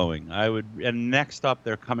mind blowing. And next up,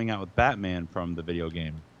 they're coming out with Batman from the video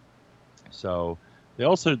game. So they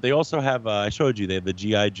also have. I showed you they have the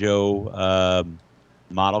G.I. Joe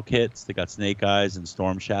model kits. They got Snake Eyes and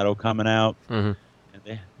Storm Shadow coming out. Mm-hmm. And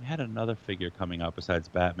they had another figure coming out besides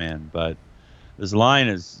Batman. But this line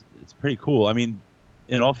it's pretty cool. I mean,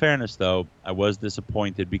 in all fairness, though, I was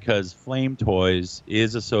disappointed because Flame Toys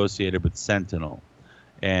is associated with Sentinel.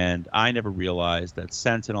 And I never realized that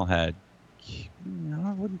Sentinel had,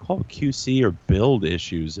 I wouldn't call it QC or build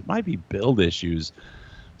issues. It might be build issues.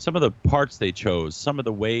 Some of the parts they chose, some of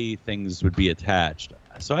the way things would be attached.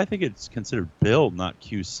 So I think it's considered build, not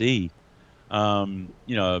QC.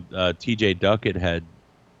 TJ Duckett had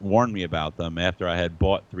warned me about them after I had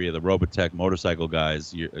bought 3 of the Robotech motorcycle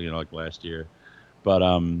guys, like last year. But,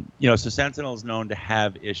 so Sentinel is known to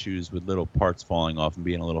have issues with little parts falling off and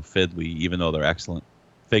being a little fiddly, even though they're excellent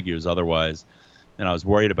figures otherwise. And I was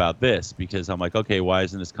worried about this because I'm like, okay, why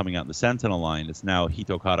isn't this coming out in the Sentinel line? It's now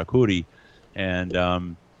Hito Karakuri.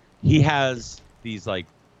 And he has these, like,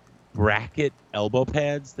 bracket elbow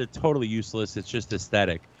pads. They're totally useless. It's just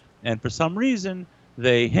aesthetic. And for some reason,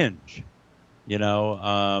 they hinge. They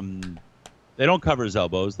don't cover his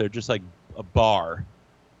elbows. They're just like a bar.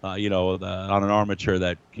 On an armature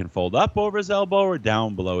that can fold up over his elbow or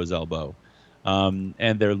down below his elbow. And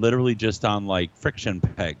they're literally just on, like, friction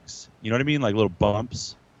pegs. You know what I mean? Like little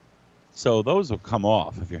bumps. So those will come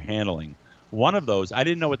off if you're handling. One of those, I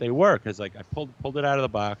didn't know what they were because, like, I pulled it out of the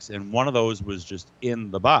box, and one of those was just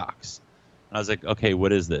in the box. And I was like, okay,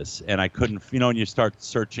 what is this? And I couldn't, and you start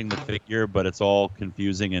searching the figure, but it's all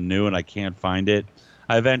confusing and new, and I can't find it.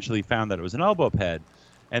 I eventually found that it was an elbow pad.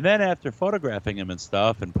 And then after photographing him and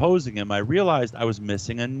stuff and posing him, I realized I was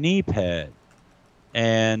missing a knee pad.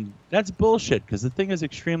 And that's bullshit because the thing is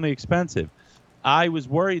extremely expensive. I was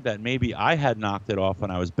worried that maybe I had knocked it off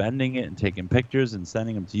when I was bending it and taking pictures and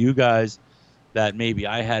sending them to you guys, that maybe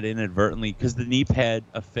I had inadvertently, because the knee pad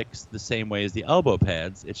affixed the same way as the elbow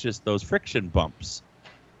pads. It's just those friction bumps.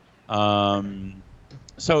 So,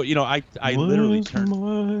 I literally turned...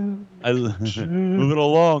 Move it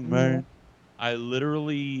along, man. I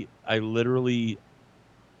literally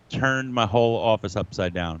turned my whole office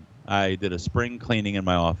upside down. I did a spring cleaning in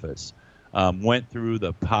my office. Went through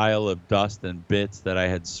the pile of dust and bits that I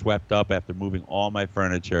had swept up after moving all my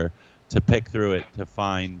furniture to pick through it to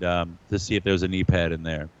find, to see if there was a knee pad in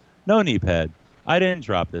there. No knee pad. I didn't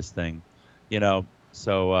drop this thing,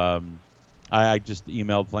 So I just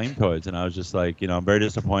emailed Flame Toys, and I was just like, I'm very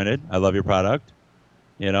disappointed. I love your product.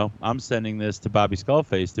 I'm sending this to Bobby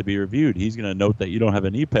Skullface to be reviewed. He's going to note that you don't have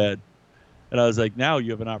a knee pad. And I was like, now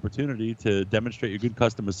you have an opportunity to demonstrate your good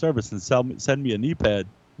customer service and send me a knee pad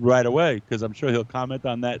right away, because I'm sure he'll comment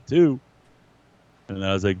on that too. And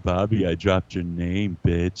I was like, Bobby, I dropped your name,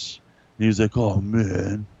 bitch. And he was like, oh,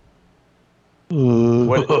 man.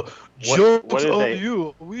 Jokes on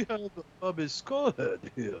you. We have Bobby Skullhead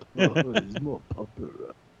here. He's more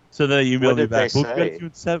popular. So then you emailed me back. We'll get it to you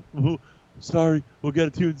in 7... Sorry, we'll get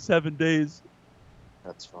it to you in 7 days.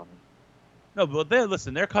 That's funny. No, but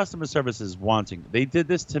their customer service is wanting. They did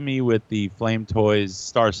this to me with the Flame Toys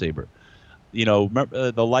Star Saber.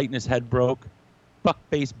 Remember, the lightness head broke.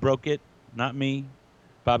 Fuckface broke it, not me.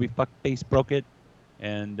 Bobby Fuckface broke it.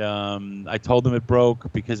 And I told him it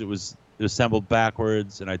broke because it was assembled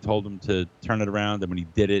backwards, and I told him to turn it around, and when he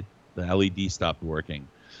did it, the LED stopped working.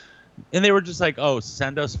 And they were just like, oh,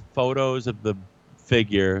 send us photos of the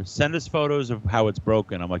figure, send us photos of how it's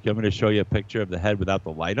broken. I'm like, you want me to show you a picture of the head without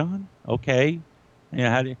the light on? Okay.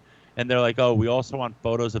 How do you? And they're like, oh, we also want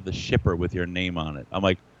photos of the shipper with your name on it. I'm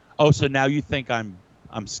like, oh, so now you think I'm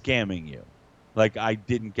scamming you? Like I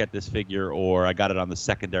didn't get this figure, or I got it on the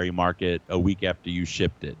secondary market a week after you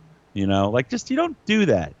shipped it. Like just you don't do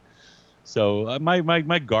that. So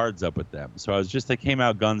my guard's up with them. So I came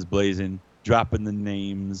out guns blazing, dropping the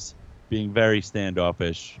names, being very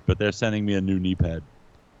standoffish, but they're sending me a new knee pad.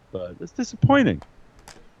 But it's disappointing.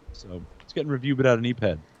 So it's getting reviewed without a knee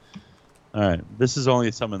pad. All right, this is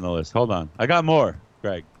only some on the list. Hold on, I got more.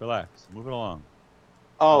 Greg, relax, move it along.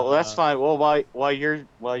 Oh, that's fine. Well, while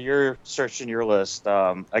you're searching your list,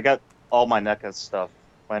 I got all my NECA stuff.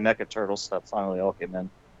 My NECA Turtle stuff finally all came in.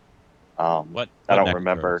 What I don't NECA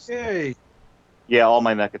remember. Turtles? Yay. Yeah, all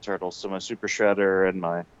my NECA Turtles. So my Super Shredder and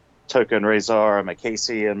my Token Razor and my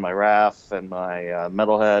Casey and my Raph and my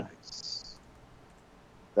Metalhead.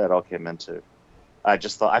 That all came in too. I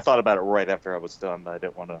thought about it right after I was done, but I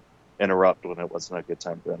didn't want to interrupt when it wasn't a good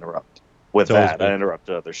time to interrupt. With that, I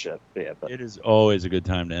interrupted other shit. Yeah, but it is always a good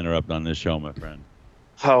time to interrupt on this show, my friend.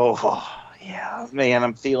 Oh yeah, man,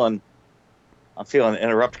 I'm feeling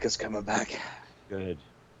Interrupticus coming back. Good.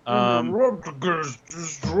 Interrupticus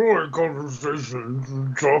destroy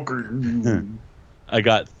conversation talking. I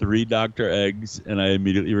got 3 Dr. Eggs, and I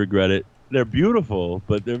immediately regret it. They're beautiful,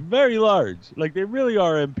 but they're very large. Like, they really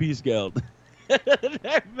are MP scaled.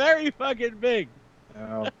 They're very fucking big.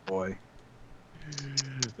 Oh, boy.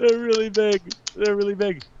 They're really big. They're really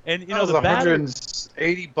big. And, you know, the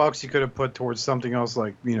 $180 you could have put towards something else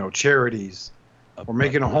like, charities. Or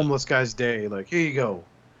making a homeless guy's day. Like, here you go.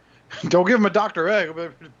 Don't give him a Dr. Egg. I'll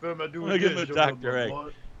give him a Dr. Egg.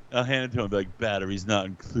 I'll hand it to him and be like, batteries not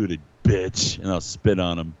included, bitch. And I'll spit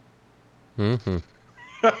on him. Mm-hmm.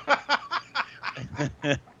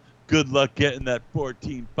 Good luck getting that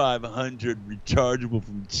 14500 rechargeable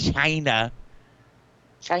from China.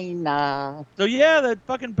 So yeah, that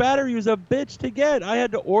fucking battery was a bitch to get. I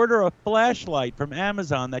had to order a flashlight from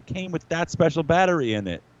Amazon that came with that special battery in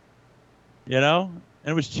it. And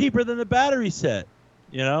it was cheaper than the battery set.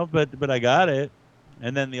 But I got it,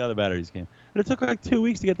 and then the other batteries came. But it took like 2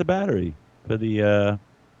 weeks to get the battery for the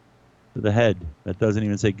head that doesn't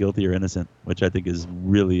even say guilty or innocent, which I think is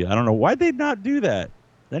really, I don't know why they'd not do that.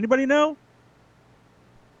 Does anybody know?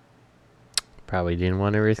 Probably didn't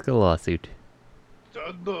want to risk a lawsuit. They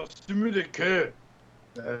don't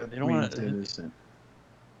want innocent.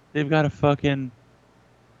 They've got a fucking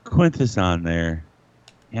Quintus on there,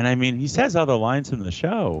 and I mean, he says all the lines from the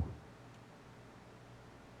show.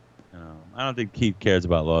 I don't think Keith cares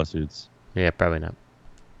about lawsuits. Yeah, probably not.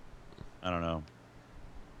 I don't know.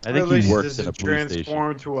 I think he works at a police station.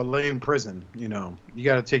 Transformed to a lame prison. You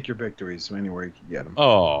got to take your victories anywhere you can get them.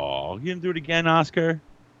 Oh, you gonna do it again, Oscar?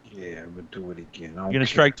 Yeah, I'm gonna do it again. You gonna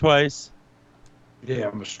strike twice? Yeah,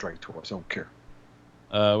 I'm gonna strike twice. I don't care.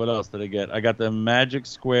 What else did I get? I got the Magic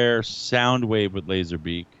Square Soundwave with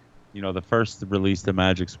Laserbeak. The first release to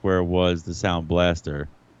Magic Square was the Sound Blaster.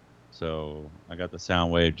 So I got the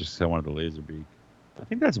Soundwave just because I wanted the Laserbeak. I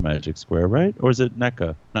think that's Magic Square, right? Or is it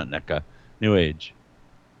NECA? Not NECA. New Age.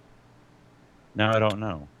 Now I don't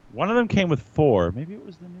know. One of them came with 4. Maybe it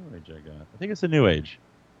was the New Age I got. I think it's the New Age.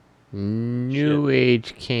 New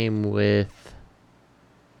Age came with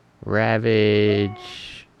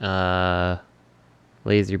Ravage, Laserbeak,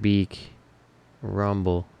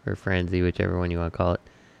 Rumble, or Frenzy, whichever one you want to call it.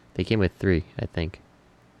 They came with 3, I think.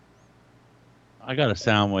 I got a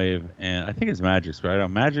Soundwave, and I think it's Magic Square. I got a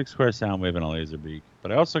Magic Square Soundwave and a Laserbeak.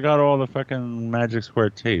 But I also got all the fucking Magic Square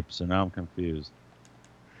tapes, so now I'm confused.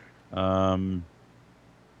 And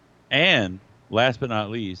last but not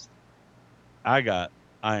least, I got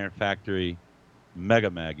Iron Factory Mega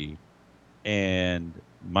Maggie, and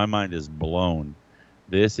my mind is blown.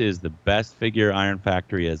 This is the best figure Iron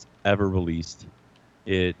Factory has ever released.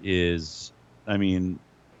 It is,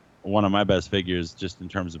 one of my best figures just in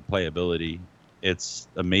terms of playability. It's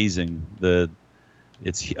amazing.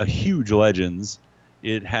 It's a huge Legends.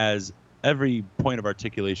 It has every point of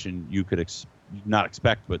articulation you could not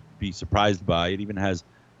expect, but be surprised by. It even has,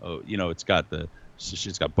 it's got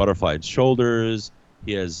butterfly shoulders.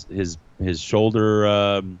 He has his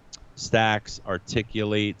shoulder stacks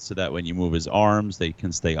articulate so that when you move his arms, they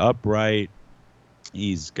can stay upright.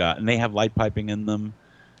 And they have light piping in them.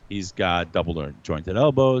 He's got double jointed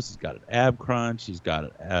elbows. He's got an ab crunch. He's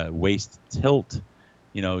got a waist tilt.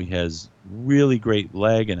 He has really great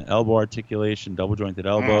leg and elbow articulation, double jointed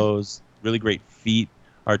elbows, really great feet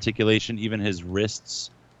articulation, even his wrists,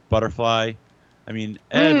 butterfly. Everything.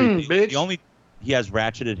 He has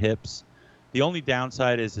ratcheted hips. The only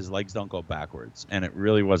downside is his legs don't go backwards, and it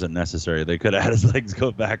really wasn't necessary. They could have had his legs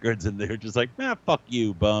go backwards, and they were just like, fuck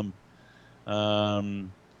you, bum.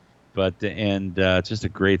 It's just a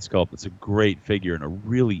great sculpt. It's a great figure and a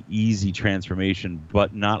really easy transformation,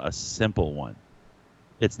 but not a simple one.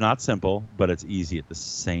 It's not simple, but it's easy at the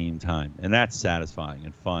same time, and that's satisfying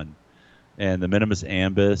and fun. And the Minimus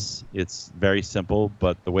Ambus, it's very simple,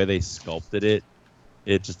 but the way they sculpted it,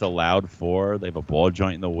 it just allowed for, they have a ball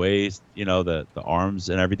joint in the waist, the arms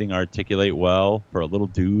and everything articulate well for a little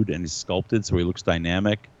dude, and he's sculpted so he looks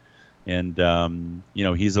dynamic. And,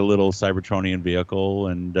 he's a little Cybertronian vehicle,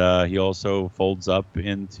 and he also folds up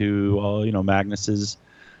into, Magnus's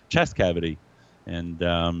chest cavity. And,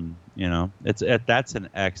 that's an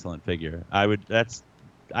excellent figure.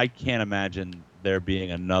 I can't imagine there being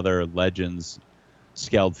another Legends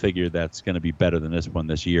scaled figure that's going to be better than this one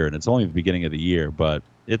this year. And it's only the beginning of the year, but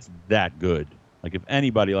it's that good. Like, if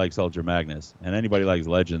anybody likes Ultra Magnus and anybody likes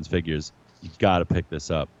Legends figures, you got to pick this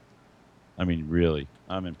up. Really,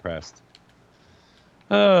 I'm impressed.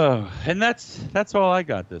 Oh, and that's all I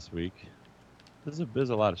got this week. There's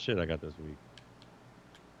a lot of shit I got this week.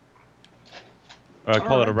 Or I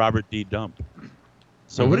call it a Robert D. dump.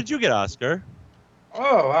 So what did you get, Oscar?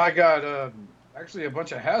 Oh, I got actually a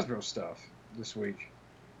bunch of Hasbro stuff this week.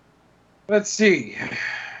 Let's see.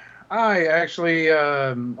 I actually,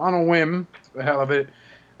 on a whim, the hell of it,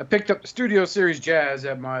 I picked up the Studio Series Jazz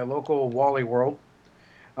at my local Wally World.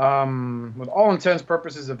 With all intents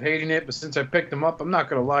purposes of hating it, but since I picked them up, I'm not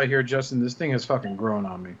gonna lie here, Justin. This thing has fucking grown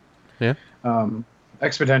on me. Yeah.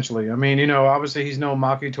 Exponentially. I mean, obviously he's no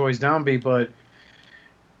Maki Toys downbeat, but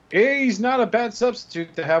he's not a bad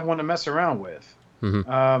substitute to have one to mess around with.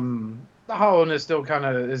 Mm-hmm. The hollowness still kind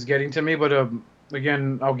of is getting to me, but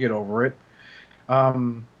again, I'll get over it.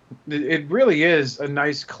 It really is a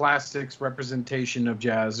nice classics representation of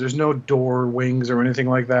jazz. There's no door wings or anything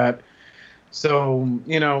like that. So,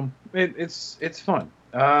 it's fun.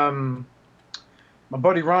 My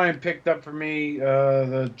buddy Ryan picked up for me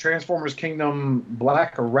the Transformers Kingdom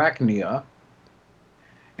Black Arachnia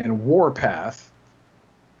and Warpath.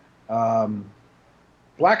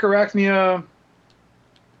 Black Arachnia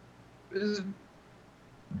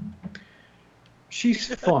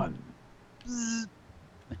she's fun.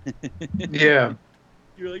 Yeah.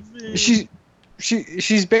 You're like,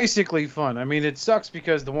 she's basically fun. I mean, it sucks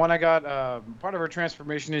because the one I got, part of her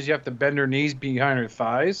transformation is you have to bend her knees behind her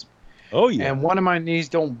thighs. Oh yeah. And one of my knees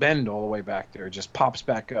don't bend all the way back there; it just pops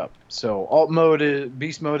back up. So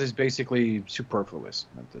beast mode is basically superfluous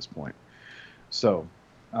at this point. So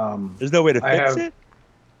there's no way to fix it.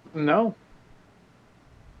 No.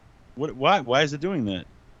 What? Why? Why is it doing that?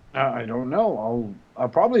 I don't know. I'll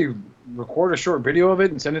probably record a short video of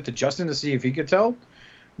it and send it to Justin to see if he could tell.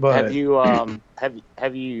 But have you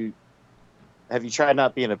tried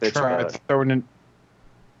not being a bitch about it? Throwing in.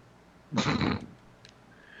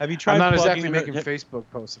 Have you tried? I'm not exactly making Facebook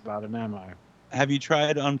posts about it, am I? Have you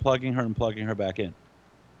tried unplugging her and plugging her back in?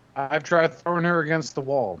 I've tried throwing her against the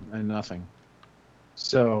wall and nothing.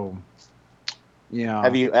 So, yeah.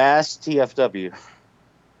 Have you asked TFW?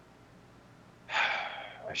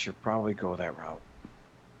 I should probably go that route.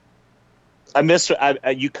 I missed.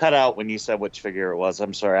 You cut out when you said which figure it was.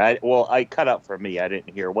 I'm sorry. I cut out for me. I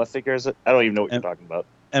didn't hear. What figure is it? I don't even know what you're talking about.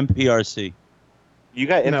 MPRC. You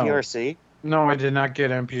got MPRC? No, I did not get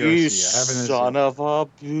MPRC. You son of a...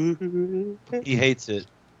 He hates it.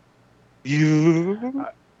 You...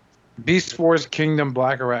 Beast Wars Kingdom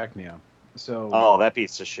Black Arachnia. So. Oh, that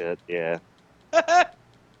piece of shit. Yeah.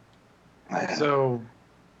 So.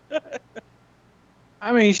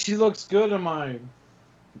 I mean, she looks good on my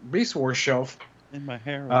Beast Wars shelf. In my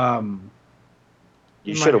hair.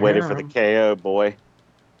 You should have waited for the KO, boy.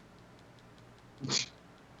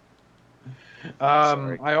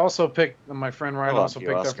 I also picked my friend Ryan also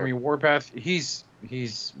picked up for me Warpath. He's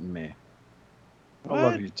meh. I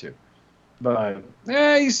love you too, but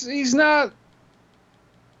yeah, he's not.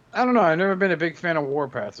 I don't know. I've never been a big fan of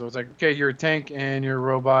Warpath, so it's like, okay, you're a tank and you're a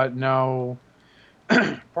robot. Now,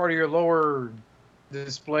 part of your lower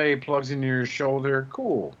display plugs into your shoulder.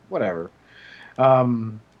 Cool, whatever. It's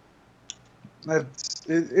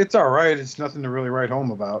all right. It's nothing to really write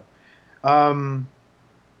home about.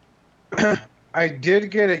 I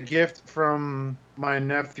did get a gift from my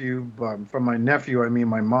nephew. From my nephew, I mean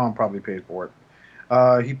my mom probably paid for it.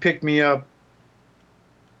 He picked me up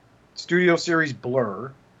Studio Series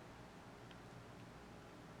Blur.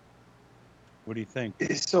 What do you think?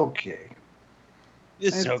 It's okay.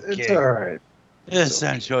 It's okay. It's all right. Yes,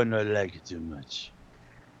 Sancho, not like it too much.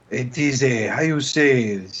 It is how you say,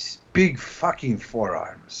 it's big fucking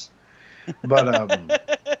forearms. But I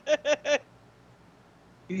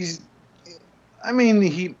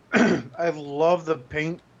love the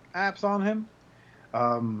paint apps on him.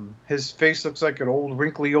 His face looks like an old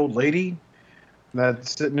wrinkly old lady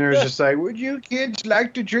that's sitting there just like, would you kids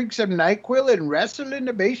like to drink some NyQuil and wrestle in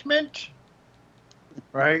the basement?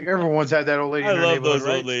 Right? Everyone's had that old lady in their love neighborhood, those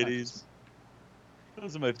right? old ladies.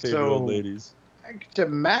 Those are my favorite old ladies. Like the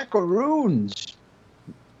macaroons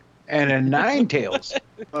and a nine tails.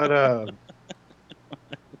 But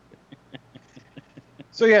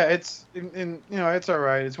so yeah, it's it's all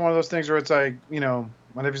right. It's one of those things where it's like, my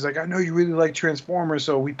nephew's like, I know you really like Transformers,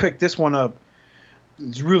 so we picked this one up.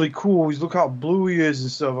 It's really cool. Look how blue he is and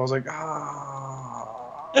stuff. I was like,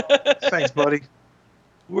 thanks, buddy.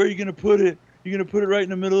 Where are you gonna put it? You're gonna put it right in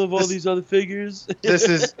the middle of all these other figures?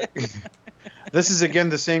 This is again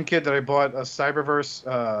the same kid that I bought a Cyberverse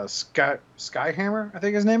Skyhammer, I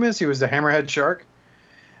think his name is. He was the Hammerhead Shark,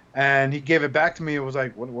 and he gave it back to me. It was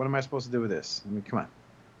like, what am I supposed to do with this? I mean, come on.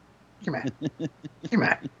 And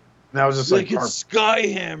I was just like it's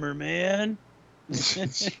Skyhammer, man.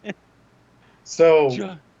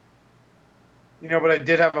 So, but I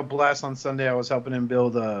did have a blast on Sunday. I was helping him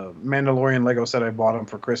build a Mandalorian Lego set I bought him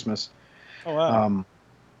for Christmas. Oh wow!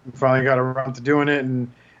 Finally got around to doing it,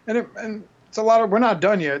 and it's a lot of. We're not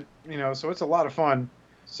done yet, so it's a lot of fun.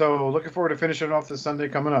 So looking forward to finishing it off this Sunday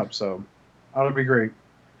coming up. So that'll be great.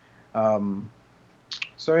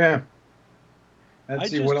 So yeah.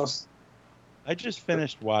 Let's see what else. I just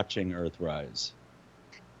finished watching Earthrise.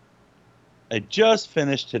 I just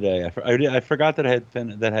finished today. I forgot that I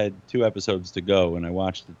had 2 episodes to go, and I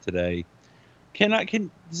watched it today.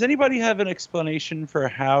 Does anybody have an explanation for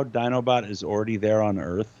how Dinobot is already there on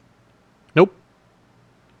Earth? Nope.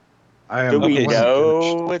 Do we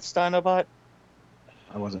know it's Dinobot?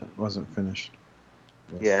 I wasn't finished.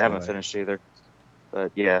 Yeah, I haven't finished either.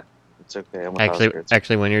 But yeah, it's okay. I'm with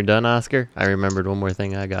Actually, when you're done, Oscar, I remembered one more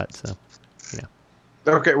thing I got. So, yeah.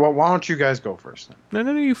 Okay, well, why don't you guys go first then?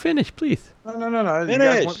 No, you finish, please. No. You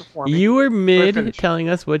guys went before me. You were mid telling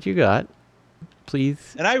us what you got.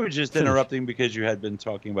 Please. And I was just interrupting because you had been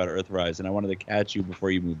talking about Earthrise, and I wanted to catch you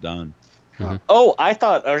before you moved on. Mm-hmm. Oh, I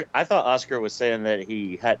thought Oscar was saying that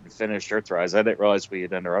he hadn't finished Earthrise. I didn't realize we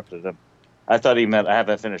had interrupted him. I thought he meant I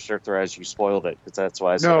haven't finished Earthrise. You spoiled it, because that's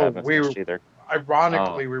why I said I haven't finished either.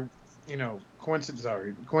 Ironically,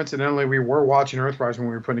 coincidentally, we were watching Earthrise when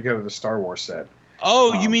we were putting together the Star Wars set.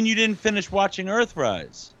 Oh, you mean you didn't finish watching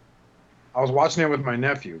Earthrise? I was watching it with my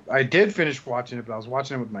nephew. I did finish watching it, but I was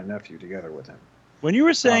watching it with my nephew together with him. When you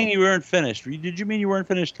were saying you weren't finished, did you mean you weren't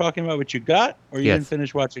finished talking about what you got, or you didn't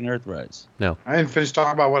finish watching Earthrise? No. I didn't finish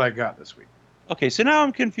talking about what I got this week. Okay, so now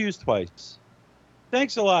I'm confused twice.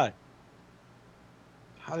 Thanks a lot.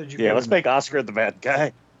 How did you? Yeah, let's make Oscar the bad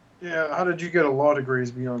guy. Yeah, how did you get a law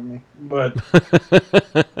degrees beyond me? But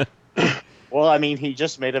well, I mean, he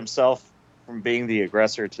just made himself from being the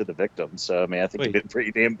aggressor to the victim. So I mean, I think he did a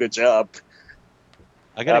pretty damn good job.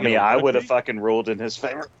 I would have fucking ruled in his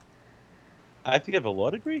favor. I think I have a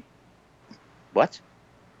law degree. What?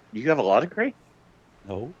 You have a law degree?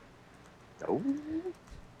 No. No.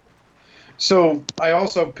 So I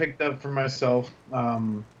also picked up for myself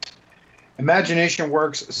Imagination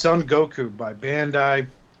Works Son Goku by Bandai.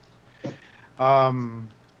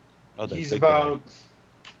 He's about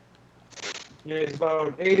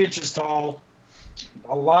 8 inches tall.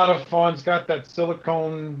 A lot of fun. It's got that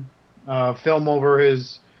silicone film over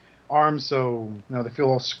his arms, so they feel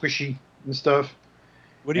all squishy and stuff.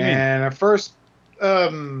 What do you mean? And at first,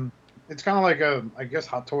 it's kind of like I guess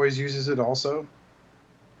Hot Toys uses it also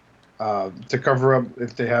to cover up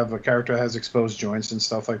if they have a character that has exposed joints and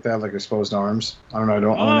stuff like that, like exposed arms. I don't know. I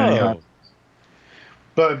don't own any Hot.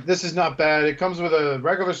 But this is not bad. It comes with a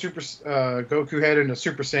regular Super Goku head and a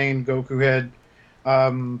Super Saiyan Goku head.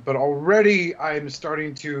 But already I'm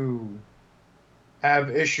starting to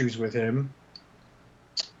have issues with him.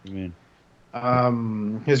 What do you mean?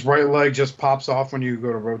 His right leg just pops off when you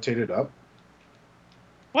go to rotate it up.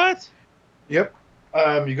 What? Yep.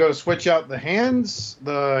 You go to switch out the hands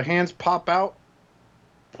pop out.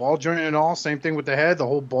 Ball joint and all. Same thing with the head. The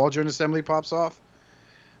whole ball joint assembly pops off.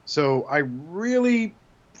 So I really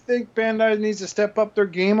think Bandai needs to step up their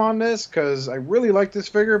game on this, because I really like this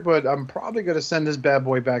figure, but I'm probably going to send this bad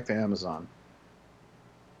boy back to Amazon.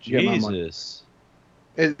 Jesus.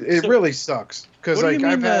 It really sucks. Because what do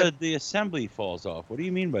you mean the assembly falls off? What do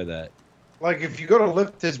you mean by that? Like if you go to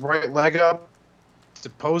lift his right leg up to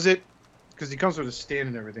pose it, because he comes with a stand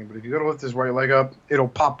and everything, but if you go to lift his right leg up, it'll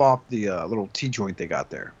pop off the little T-joint they got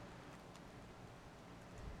there.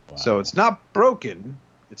 Wow. So it's not broken.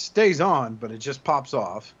 It stays on, but it just pops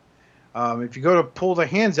off. If you go to pull the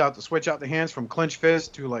hands out to switch out the hands from clinch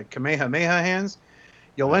fist to like Kamehameha hands,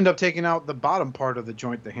 you'll end up taking out the bottom part of the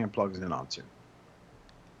joint the hand plugs in onto.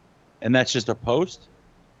 And that's just a post?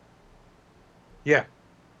 Yeah.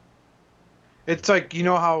 It's like, you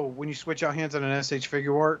know how when you switch out hands on an SH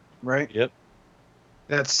figure art, right? Yep.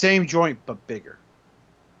 That same joint, but bigger.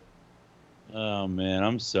 Oh, man,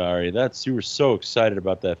 I'm sorry. You were so excited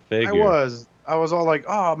about that figure. I was all like,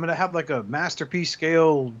 oh, I'm going to have like a masterpiece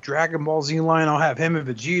scale Dragon Ball Z line. I'll have him and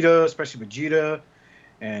Vegeta, especially Vegeta.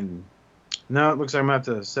 And no, it looks like I'm going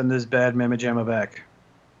to have to send this bad Mama Jamma back.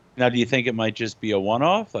 Now, do you think it might just be a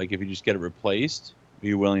one-off? Like, if you just get it replaced, are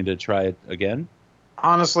you willing to try it again?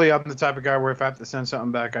 Honestly, I'm the type of guy where if I have to send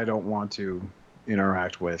something back, I don't want to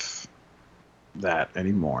interact with that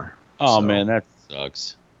anymore. Oh, man, that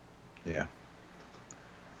sucks. Yeah.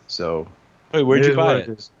 So. Wait, where'd you buy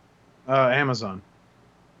it? Amazon.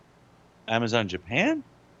 Amazon Japan?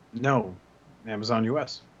 No, Amazon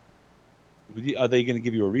US. Are they going to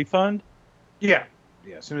give you a refund? Yeah.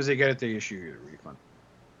 Yeah. As soon as they get it, they issue you a refund.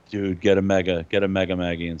 Dude, get a Mega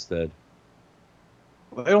Maggie instead.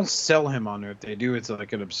 Well, they don't sell him on there. If they do, it's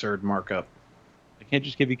like an absurd markup. They can't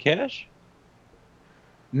just give you cash?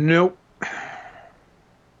 Nope.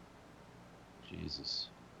 Jesus.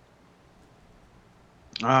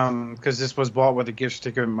 Because this was bought with a gift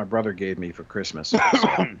certificate my brother gave me for Christmas. So.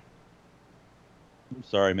 I'm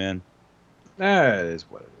sorry, man. That is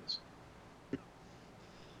what it is.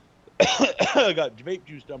 I got vape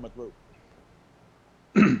juice down my throat.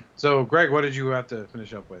 So, Greg, what did you have to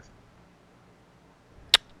finish up with?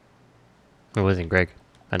 It wasn't Greg,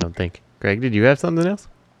 I don't think. Greg, did you have something else?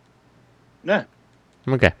 No.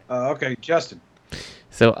 Okay. Okay, Justin.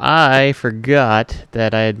 So I forgot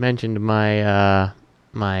that I had mentioned my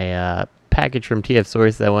my package from TF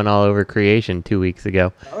Source that went all over creation 2 weeks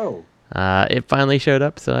ago. Oh. It finally showed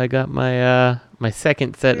up, so I got my my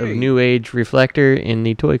second set of New Age reflector in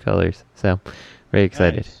the toy colors. So very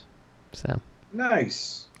excited. Nice. So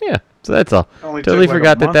Nice. yeah, so that's all. Only Totally took like a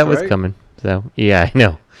forgot that month, that was right? coming. So yeah, I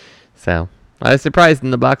know. So I was surprised,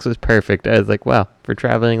 and the box was perfect. I was like, wow, for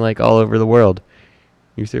traveling like all over the world,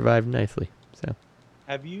 you survived nicely. So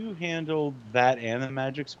Have you handled that and the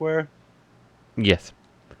Magic Square? yes,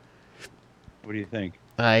 What do you think?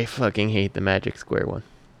 I fucking hate the Magic Square one.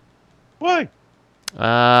 Why?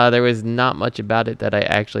 There was not much about it that I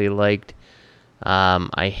actually liked.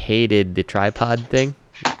 I hated the tripod thing.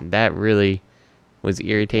 That really was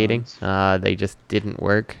irritating. They just didn't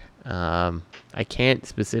work. I can't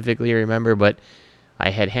specifically remember, but I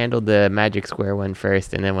had handled the Magic Square one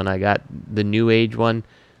first, and then when I got the New Age one,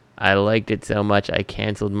 I liked it so much I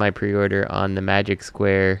canceled my pre-order on the Magic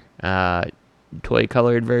Square toy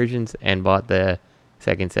colored versions and bought the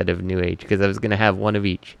second set of New Age because I was going to have one of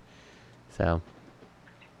each. So,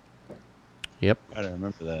 yep. I don't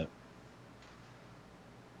remember that.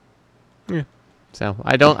 Yeah. So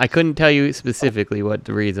I couldn't tell you specifically what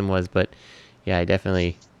the reason was, but yeah, I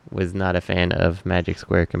definitely was not a fan of Magic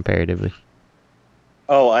Square comparatively.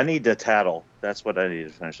 Oh, I need to tattle. That's what I need to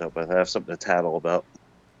finish up with. I have something to tattle about.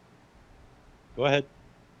 Go ahead.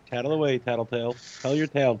 Tattle away, Tattletale. Tell your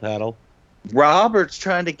tale, Tattle. Robert's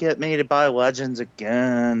trying to get me to buy Legends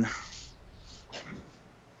again.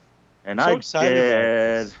 And So I excited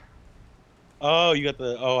did. about Oh, you got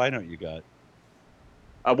the... Oh, I know what you got.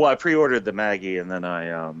 Well, I pre-ordered the Maggie, and then I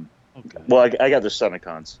Okay. well, I got the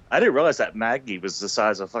Stunticons. I didn't realize that Maggie was the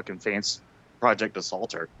size of fucking Fancy Project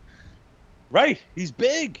Assaulter. Right. He's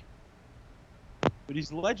big. But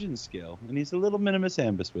he's legend scale, and he's a little Minimus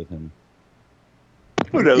Ambus with him.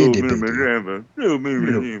 There's a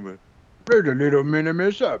little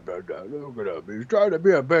minimus up there. Look at him. He's trying to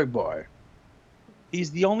be a big boy.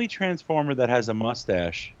 He's the only Transformer that has a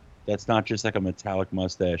mustache that's not just like a metallic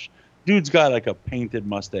mustache. Dude's got like a painted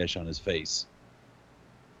mustache on his face.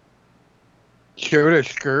 Show the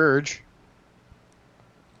Scourge.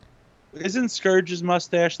 Isn't Scourge's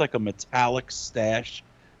mustache like a metallic stash?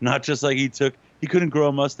 Not just like he couldn't grow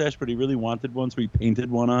a mustache, but he really wanted one, so he painted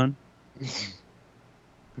one on.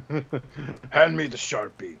 Hand me the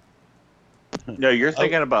Sharpie. No, you're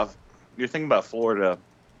thinking about Florida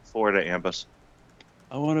Ambus.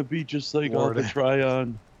 I want to be just like Florida. Alpha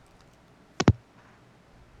Trion.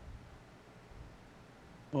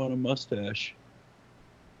 I want a mustache.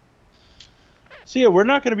 So yeah, we're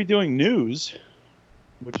not going to be doing news,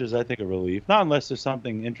 which is, I think, a relief. Not unless there's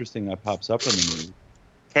something interesting that pops up in the news.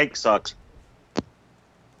 Cake sucks.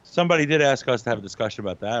 Somebody did ask us to have a discussion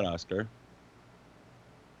about that, Oscar.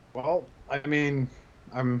 Well, I mean,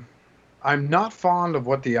 I'm not fond of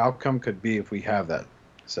what the outcome could be if we have that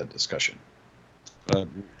said discussion.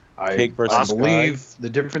 I Cake versus believe the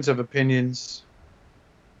difference of opinions.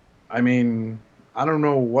 I mean, I don't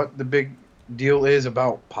know what the big deal is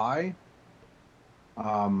about pie.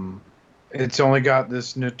 It's only got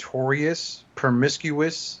this notorious,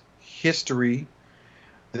 promiscuous history.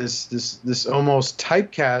 This almost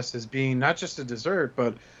typecast as being not just a dessert,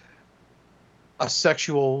 but a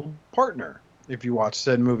sexual partner. If you watch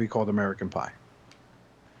said movie called American Pie.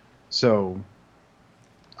 So,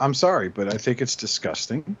 I'm sorry, but I think it's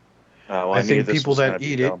disgusting. I think people that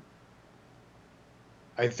eat it.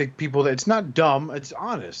 I think people that it's not dumb, it's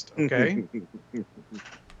honest. Okay.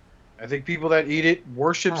 I think people that eat it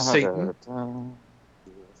worship Satan.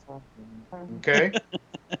 Okay.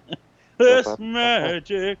 This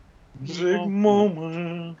magic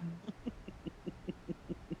moment.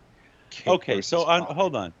 Okay, so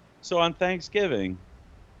hold on. So on Thanksgiving,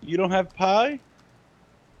 you don't have pie?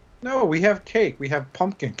 No, we have cake. We have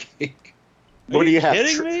pumpkin cake. What do you have?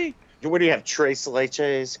 Kidding me? What do you have? Tres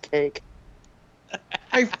Leches cake?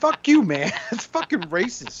 Hey, fuck you, man. It's fucking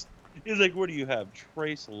racist. He's like, what do you have?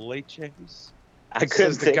 Tres Leches? I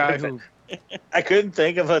couldn't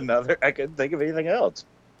think of another. I couldn't think of anything else.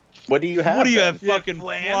 What do you have? What do you then? have? Fucking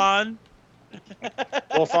flan?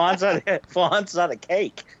 Well, flan's not a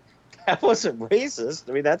cake. That wasn't racist.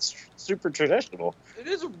 I mean, that's super traditional. It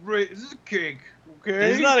is a cake.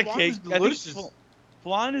 Okay. It's not a Flan cake. is I think delicious.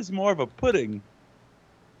 flan is more of a pudding.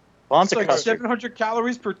 Flan's It's a like custard. 700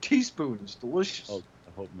 calories per teaspoon. It's delicious. Oh,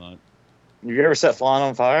 I hope not. You ever set flan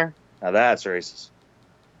on fire? Now that's racist.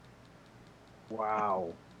 Wow.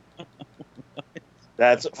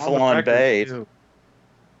 That's flambéed.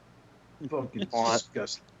 Fucking Flan-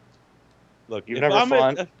 disgusting. Look, You've if never I'm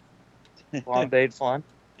flambéed flan?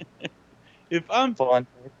 if I'm Flan.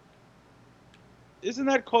 Isn't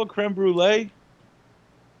that called creme brulee?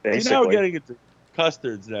 Basically. See, now we're getting into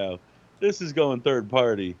custards now. This is going third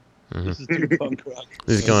party. Mhm. This is too punk rock.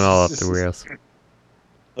 This is going all off the rails.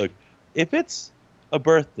 Look, if it's a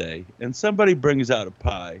birthday and somebody brings out a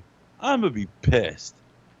pie, I'm gonna be pissed.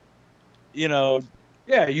 You know,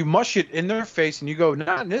 Yeah, you mush it in their face and you go,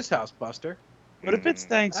 not in this house, Buster. but if it's Not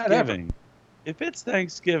Thanksgiving,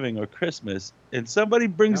 or Christmas, and somebody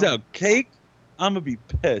brings out cake, I'm gonna be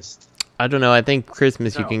pissed. I don't know. I think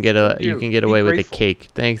Christmas you No, can get be away with a grateful. cake.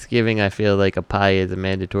 Thanksgiving, I feel like a pie is a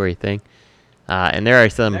mandatory thing. And there are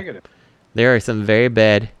some Negative. very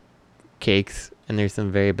bad cakes and there's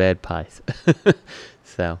some very bad pies.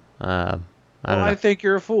 So I don't know. I think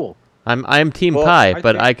you're a fool. I'm team Well, pie, I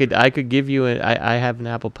but think- I could give you I have an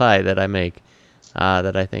apple pie that I make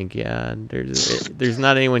that I think there's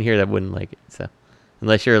not anyone here that wouldn't like it. So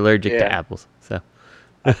unless you're allergic to Yeah. apples. So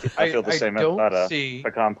I feel the same don't about a see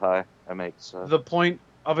pecan pie I make. So. the point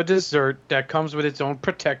of a dessert that comes with its own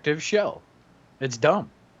protective shell. It's dumb.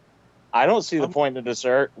 I don't see the point in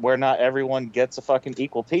dessert where not everyone gets a fucking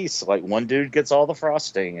equal piece. Like one dude gets all the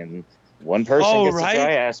frosting and one person gets right? a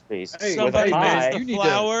dry ass piece. Hey, with a Somebody pie. makes the you need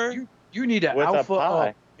flour. You need to With a alpha pie.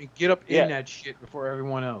 up and get up Yeah. in that shit before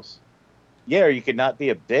everyone else. Yeah, or you could not be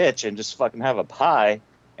a bitch and just fucking have a pie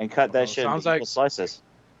and cut that shit sounds into like- equal slices.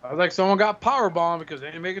 I was like, someone got powerbombed because they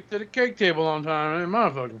didn't make it to the cake table on time. It ain't my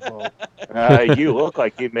fucking fault. You look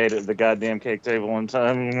like you made it to the goddamn cake table one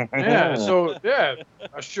time. Yeah,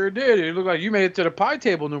 I sure did. It looked like you made it to the pie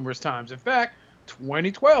table numerous times. In fact,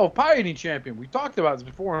 2012 pie eating champion. We talked about this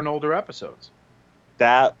before in older episodes.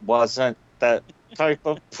 That wasn't that type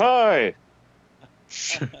of pie.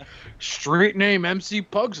 Street name MC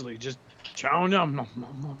Pugsley, just chowing down.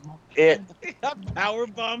 It got power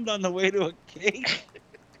bombed on the way to a cake.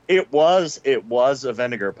 it was a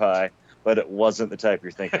vinegar pie, but it wasn't the type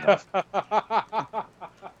you're thinking of.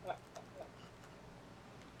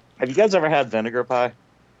 Have you guys ever had vinegar pie?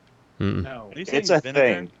 No. It's a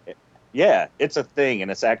thing. Yeah, it's a thing,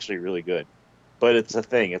 and it's actually really good. But it's a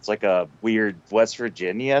thing. It's like a weird West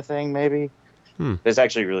Virginia thing, maybe. It's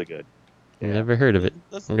actually really good. never heard of it.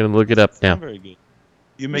 I'm gonna look it up now. Very good.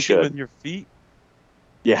 You make it should. with your feet?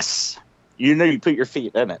 Yes. You put your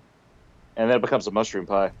feet in it, and then it becomes a mushroom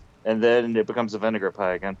pie, and then it becomes a vinegar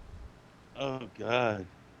pie again. Oh God.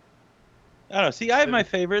 I don't know. See, I have my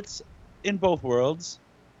favorites in both worlds,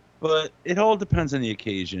 but it all depends on the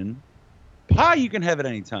occasion. Pie you can have at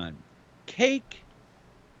any time. Cake,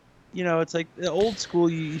 it's like the old school.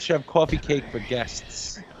 You should have coffee cake for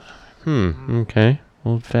guests. Okay.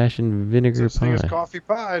 Old-fashioned vinegar Such thing as pie. coffee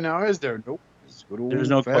pie now, is there? Nope. It's good There's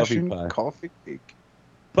no coffee old-fashioned pie. coffee cake.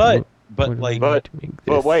 But What do I like, need to make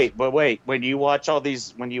But this? wait. When you watch all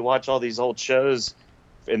these old shows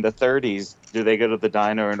in the 30s, do they go to the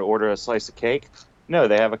diner and order a slice of cake? No,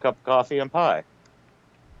 they have a cup of coffee and pie.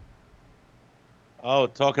 oh,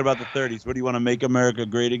 talking about the 30s. What do you want to make America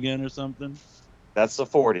great again or something? That's the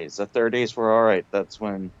 40s. The 30s were all right. That's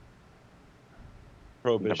when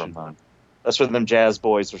Prohibition. Never mind. That's when them jazz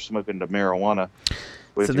boys were smoking the marijuana.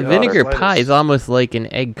 with So the your vinegar daughter. pie is almost like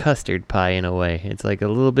an egg custard pie in a way. It's like a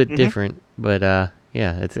little bit Mhm. different, but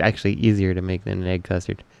yeah, it's actually easier to make than an egg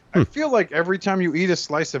custard. I feel like every time you eat a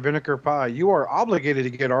slice of vinegar pie, you are obligated to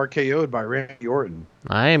get RKO'd by Randy Orton.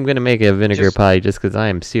 I am gonna make a vinegar pie just because I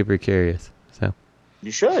am super curious. So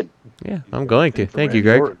You should. yeah, I'm going to. Thank you, Randy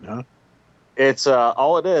Greg. Orton, huh? It's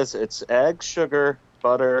all it is. It's egg, sugar,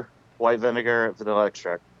 butter, white vinegar, vanilla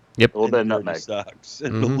extract. Yep. A little bit of And dirty nutmeg. socks.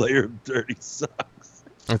 And a Mhm. layer of dirty socks.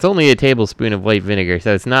 It's only a tablespoon of white vinegar,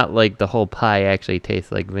 so it's not like the whole pie actually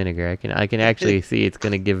tastes like vinegar. I can actually see it's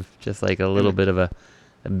gonna give just like a little bit of a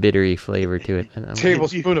bittery flavor to it. And I'm-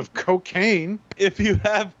 Tablespoon of cocaine. If you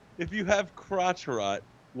have crotch rot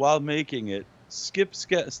while making it, skip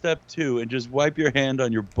step 2 and just wipe your hand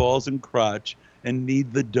on your balls and crotch and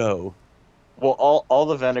knead the dough. Well, all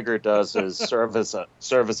the vinegar does is serve as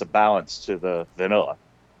a balance to the vanilla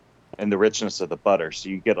and the richness of the butter. So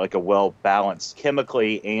you get like a well balanced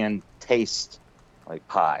chemically and taste like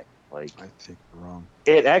pie. Like I think you're wrong.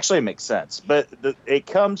 it actually makes sense, but it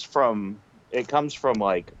comes from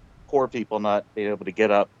like poor people not being able to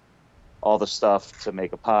get up all the stuff to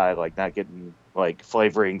make a pie, like not getting like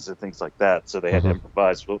flavorings and things like that. So they had to Mhm.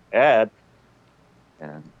 improvise with add,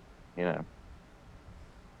 and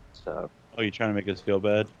so. Oh, you trying to make us feel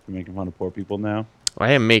bad for making fun of poor people now?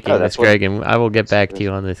 I am making Oh, this, that's what- Greg, and I will get back to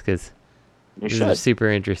you on this because This is super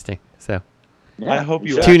interesting. So, I hope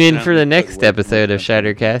you tune in for the accidentally next put episode of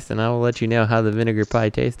Waypoint Shattercast, and I will let you know how the vinegar pie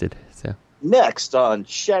tasted. So, Next on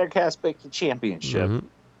Shattercast Baking Championship.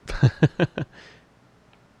 mhm.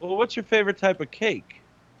 Well, what's your favorite type of cake?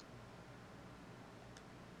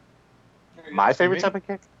 My favorite type of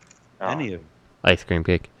cake? Oh. Any of Ice cream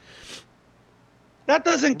cake. that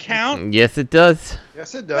doesn't count. Yes, it does.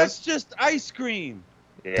 Yes, it That's does. just ice cream.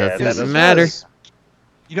 Yeah, Doesn't it matter. does.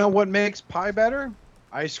 You know what makes pie better?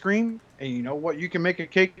 Ice cream. And you know what you can make a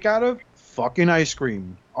cake out of? Fucking ice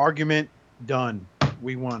cream. Argument done.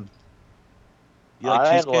 We won. You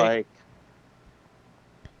like cheesecake?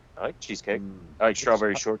 I like cheesecake. I like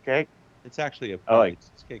strawberry shortcake. It's actually a I pie. like-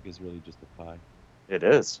 Cheesecake is really just a pie. It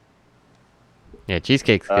is. Yeah,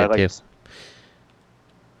 cheesecake's I good like- too.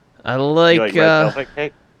 I like. You like red velvet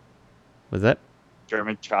cake? Was that?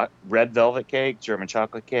 Red velvet cake, German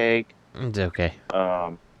chocolate cake. It's okay.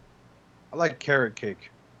 I like carrot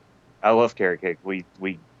cake. I love carrot cake. We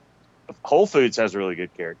Whole Foods has really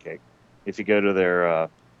good carrot cake. If you go to their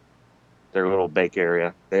little bake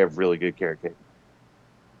area, they have really good carrot cake.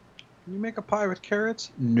 Can you make a pie with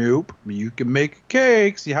carrots? Nope. You can make a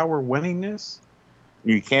cake. See how we're winning this?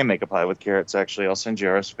 You can make a pie with carrots. Actually, I'll send you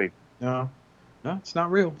a recipe. No, it's not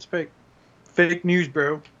real. It's fake. Fake news,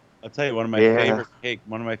 bro. I'll tell you one of my Yeah. favorite cake.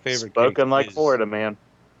 One of my favorite Spoken cakes like is- Florida, man.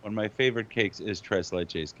 One of my favorite cakes is tres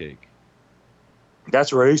leches cake, That's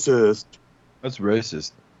racist. That's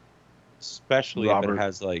racist. especially if Robert. it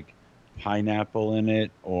has like pineapple in it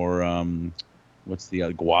or what's the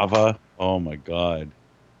other guava? Oh my god!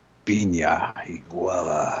 Piña y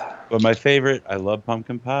guava. But my favorite, I love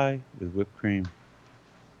pumpkin pie with whipped cream.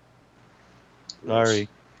 Sorry.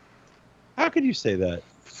 How could you say that?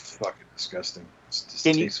 It's fucking disgusting. It's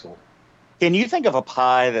Can you- distasteful. Can you think of a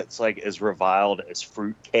pie that's like as reviled as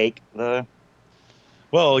fruit cake, though?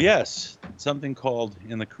 Well, yes. Something called,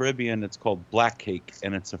 in the Caribbean, it's called black cake,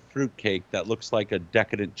 and it's a fruit cake that looks like a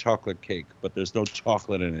decadent chocolate cake, but there's no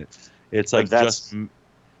chocolate in it. It's But like that's-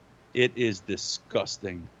 it is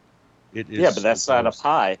disgusting. It is. Yeah, but that's so not a gross.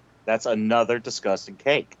 pie. That's another disgusting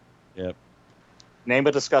cake. Yep. Name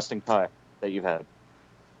a disgusting pie that you've had.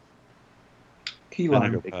 Key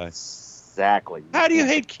Vinegar lime. pie. Exactly. How do you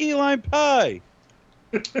hate key lime pie?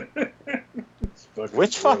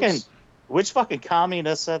 Which fucking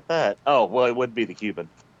communist said that? Oh, well, it would be the Cuban.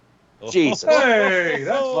 Jesus. Hey,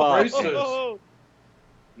 that's Oh, racist.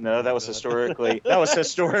 No, that was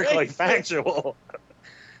historically factual.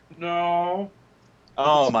 No.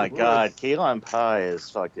 Oh my That's god, key lime pie is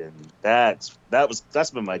fucking that's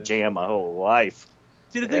been my jam my whole life.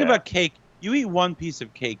 See, the thing Yeah. about cake, you eat one piece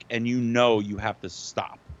of cake and you know you have to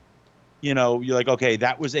stop. You know, you're like, okay,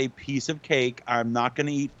 that was a piece of cake. I'm not going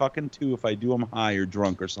to eat fucking two. If I do, I'm high or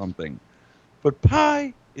drunk or something. But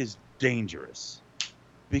pie is dangerous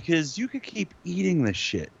because you could keep eating this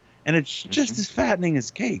shit. And it's just as fattening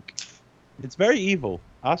as cake. It's very evil.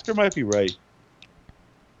 Oscar might be right.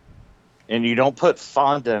 And you don't put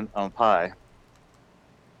fondant on pie.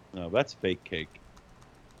 No, that's fake cake.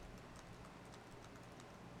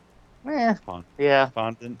 Yeah.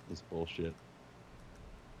 Fondant is bullshit.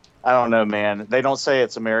 I don't know, man. They don't say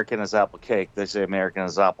it's American as apple cake. They say American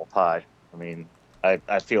as apple pie. I mean,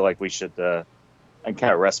 I feel like we should. I can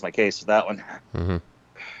kind of rest my case with that one. Mm-hmm.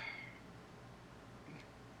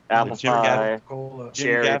 Apple Jim pie, Cola.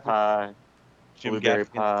 cherry Gaffigan- pie, Jim blueberry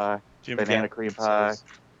Gaffigan- pie, Jim banana Gaffigan cream pie, says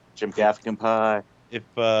Jim Gaffigan pie, If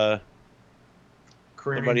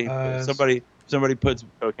Cream pies. somebody puts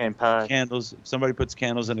cocaine pie. candles, if somebody puts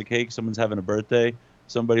candles in a cake, someone's having a birthday.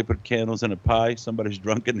 Somebody put candles in a pie. Somebody's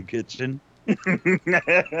drunk in the kitchen.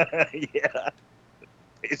 Yeah,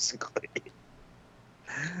 basically.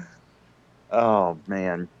 Oh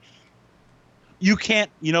man. You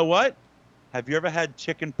can't. You know what? Have you ever had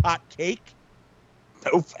chicken pot cake?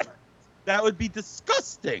 Nope. That would be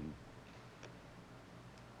disgusting.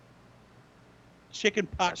 Chicken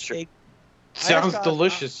pot Sure. cake. Sounds asked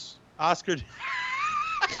delicious. Oscar.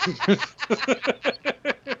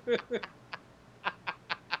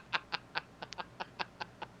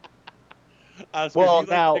 Oscar, Well, do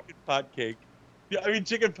you now- like chicken pot cake? Yeah, I mean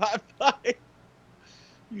chicken pot pie.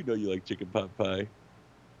 You know you like chicken pot pie.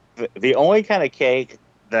 The only kind of cake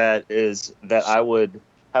that I would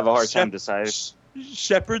have a hard time deciding.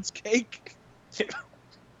 Shepherd's cake.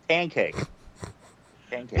 Pancake.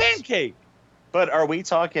 Pancake. But are we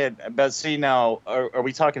talking? But see now, are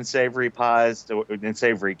we talking savory pies and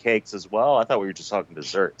savory cakes as well? I thought we were just talking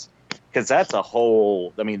desserts, because that's a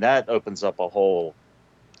whole. I mean, that opens up a whole.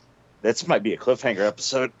 This might be a cliffhanger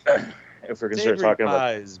episode if we're going to start Savory talking about.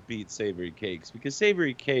 pies beat savory cakes because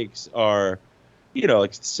savory cakes are, you know,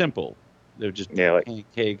 like simple. They're just like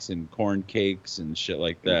pancakes and corn cakes and shit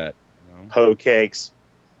like that. You know? Hoe cakes.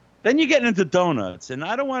 Then you get into donuts, and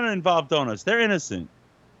I don't want to involve donuts. They're innocent.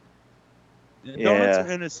 Donuts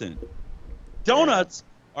are innocent. Donuts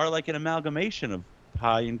are like an amalgamation of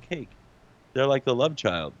pie and cake. They're like the love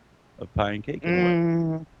child of pie and cake.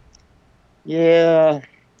 Yeah.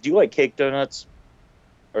 Do you like cake donuts?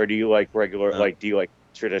 Or do you like regular, do you like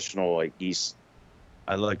traditional, like yeast?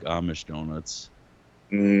 I like Amish donuts.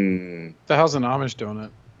 The hell's an Amish donut?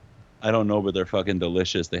 I don't know, but they're fucking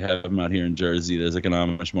delicious. They have them out here in Jersey. There's like an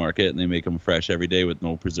Amish market, and they make them fresh every day with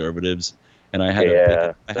no preservatives. And I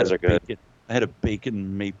had a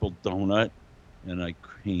bacon maple donut, and I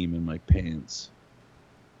cream in my pants.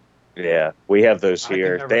 Yeah, we have those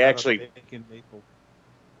here. They actually. Bacon maple.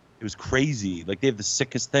 It was crazy. Like they have the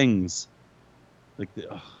sickest things. Like,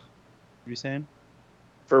 what are you saying?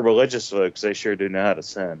 For religious folks, they sure do know how to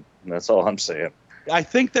sin. And that's all I'm saying. I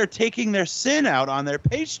think they're taking their sin out on their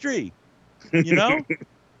pastry. You know,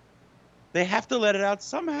 they have to let it out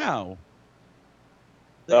somehow.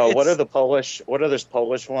 What are the Polish? What are those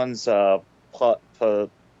Polish ones? I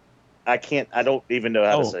can't. I don't even know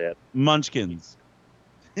how to say it. Munchkins.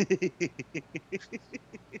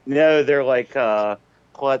 No, they're like.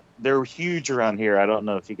 They're huge around here. I don't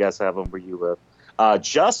know if you guys have them where you live.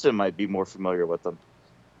 Justin might be more familiar with them.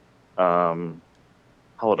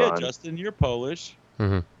 Hold on. Justin, you're Polish.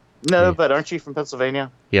 Mm-hmm. No, but aren't you from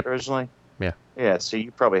Pennsylvania? Yep. Originally? Yeah. Yeah, so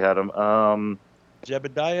you probably had them.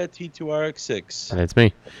 Jebediah T2RX6. That's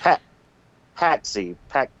me. Patsy.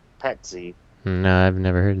 No, I've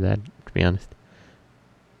never heard of that, to be honest.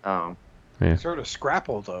 Oh. Yeah. Sort of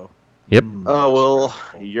Scrapple, though. Yep. Oh, well,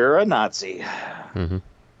 you're a Nazi. Mm-hmm.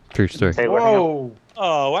 True story. Whoa.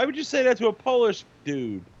 Oh, why would you say that to a Polish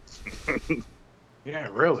dude? Yeah,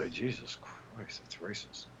 really? Jesus Christ, that's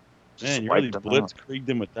racist. Man, you really blitzkrieged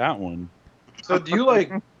him with that one. So do you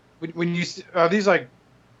like, when you see,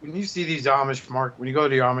 when you see these Amish when you go to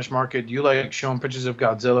the Amish market, do you like show them pictures of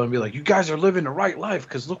Godzilla and be like, you guys are living the right life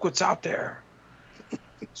because look what's out there.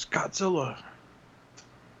 It's Godzilla.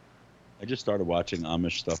 I just started watching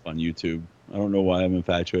Amish stuff on YouTube. I don't know why I'm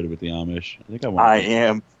infatuated with the Amish. I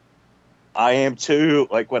think I am too.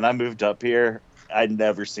 Like when I moved up here, I'd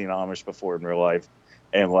never seen Amish before in real life,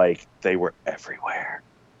 and like they were everywhere.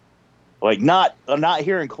 Like not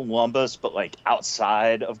here in Columbus, but like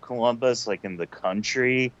outside of Columbus, like in the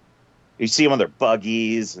country. You see them on their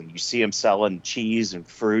buggies, and you see them selling cheese and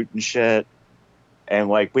fruit and shit. And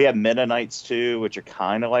like we have Mennonites too, which are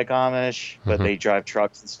kind of like Amish, but they drive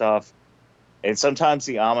trucks and stuff. And sometimes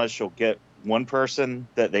the Amish will get one person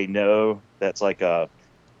that they know that's like a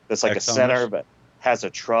center, but has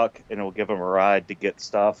a truck, and will give them a ride to get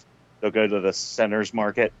stuff. They'll go to the center's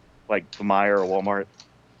market, like Meijer or Walmart,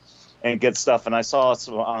 and get stuff. And I saw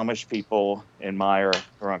some Amish people in Meijer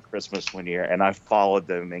around Christmas one year, and I followed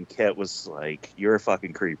them, and Kit was like, "You're a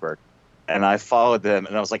fucking creeper." And I followed them,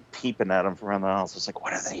 and I was like peeping at them from around the house. I was like,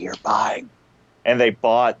 "What are they here buying?" And they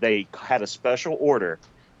had a special order.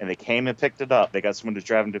 And they came and picked it up. They got someone to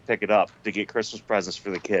drive them to pick it up to get Christmas presents for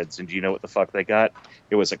the kids. And do you know what the fuck they got?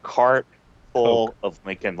 It was a cart full of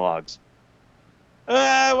Lincoln Logs.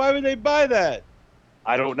 Why would they buy that?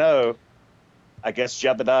 I don't know. I guess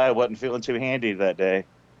Jebediah wasn't feeling too handy that day.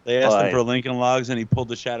 They asked him for Lincoln Logs, and he pulled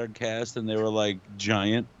the shattered cast, and they were like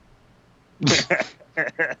giant.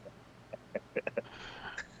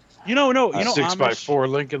 You know, 6x4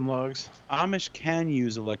 Lincoln Logs. Amish can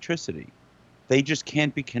use electricity. They just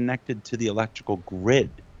can't be connected to the electrical grid.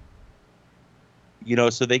 You know,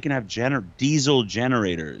 so they can have diesel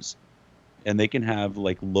generators, and they can have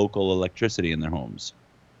like local electricity in their homes.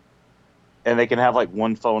 And they can have like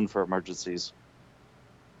one phone for emergencies.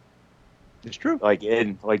 It's true. Like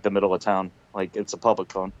in like the middle of town, like it's a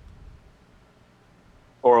public phone.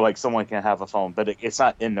 Or like someone can have a phone, but it's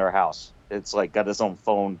not in their house. It's like got its own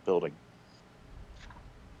phone building.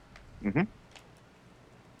 Mm-hmm.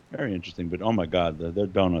 Very interesting, but oh my god, their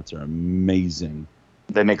donuts are amazing.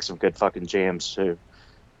 They make some good fucking jams too.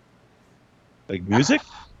 Like music?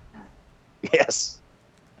 Yes.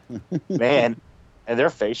 Man, and their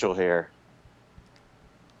facial hair.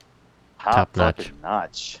 Top fucking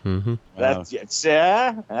notch. Mm-hmm. Wow.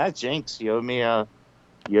 That Jinx, you owe me a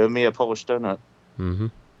Polish donut. Mm-hmm.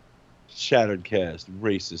 Shattered cast,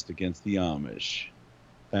 racist against the Amish.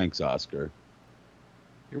 Thanks, Oscar.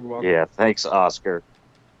 You're welcome. Yeah, thanks, Oscar.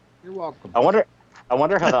 You're welcome. I wonder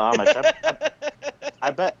how the Amish.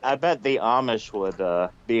 I bet the Amish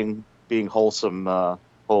would, being wholesome,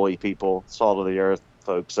 holy people, salt of the earth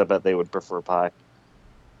folks. I bet they would prefer pie.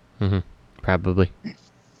 Mm-hmm. Probably.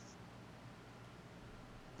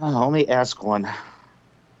 Oh, let me ask one.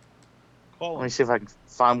 Call Let me them. see if I can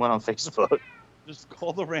find one on Facebook. Just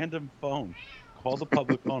call the random phone. Call the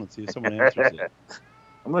public phone and see if someone answers it.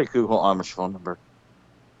 I'm going to Google Amish phone number.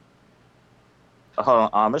 Hold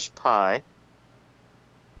on, Amish pie.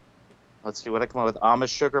 Let's see what I come up with. Amish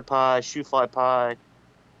sugar pie, shoe fly pie,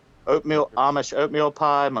 Amish oatmeal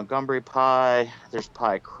pie, Montgomery pie. There's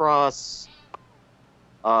pie crust.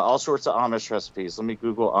 All sorts of Amish recipes. Let me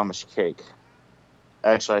Google Amish cake.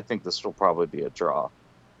 Actually, I think this will probably be a draw.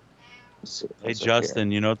 Let's see Hey,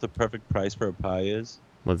 Justin, you know what the perfect price for a pie is?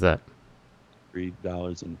 What's that?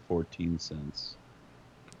 $3.14.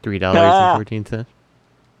 $3.14.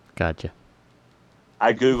 Gotcha.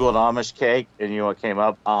 I Googled Amish cake, and you know what came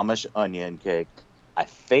up? Amish onion cake. I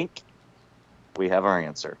think we have our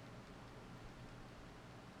answer.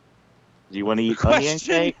 Do you want to eat onion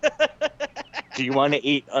cake? Do you want to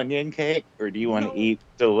eat onion cake, or do you want to eat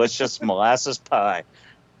delicious molasses pie?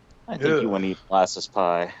 I think you want to eat molasses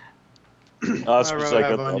pie. I'd rather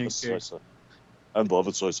have onion cake. I'd love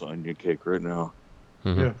a slice of onion cake right now.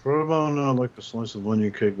 Mm-hmm. Yeah, what about like a slice of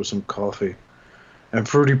onion cake with some coffee and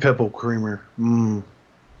fruity pebble creamer? Mmm.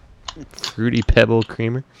 Fruity Pebble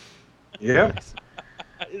creamer. Yep. Nice.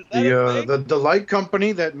 The light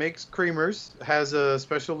company that makes creamers has a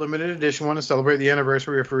special limited edition one to celebrate the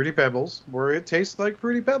anniversary of Fruity Pebbles, where it tastes like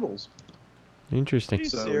Fruity Pebbles. Interesting.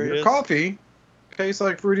 So your coffee tastes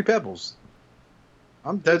like Fruity Pebbles.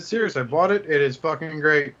 I'm dead serious. I bought it. It is fucking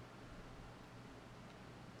great. You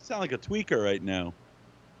sound like a tweaker right now.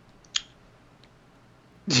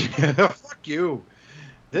 Fuck you.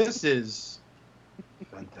 This is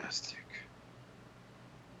fantastic.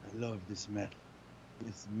 I love this meth.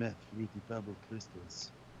 This meth Fruity Pebble crystals.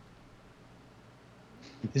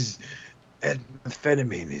 This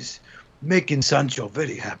amphetamine is making Sancho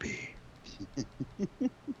very happy.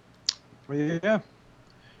 Well, yeah.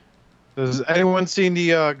 Has anyone seen the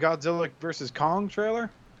Godzilla vs. Kong trailer?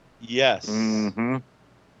 Yes. Mm-hmm.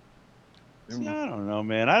 See, I don't know,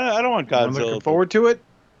 man. I don't want Godzilla. I'm looking forward to it.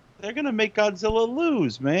 They're gonna make Godzilla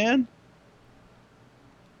lose, man.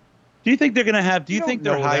 Do you think they're gonna have? Do you think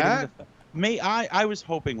they're hiding? I was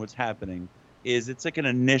hoping what's happening is it's like an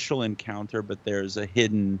initial encounter, but there's a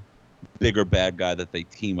hidden, bigger bad guy that they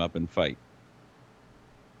team up and fight.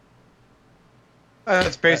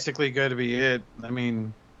 That's basically going to be it. I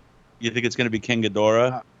mean, you think it's going to be King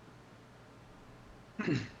Ghidorah?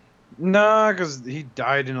 Nah, because he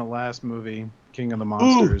died in the last movie, King of the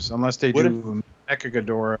Monsters. Unless they do Mecha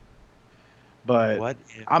Ghidorah. But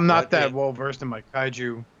I'm not that well versed in my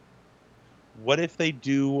kaiju. What if they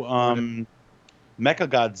do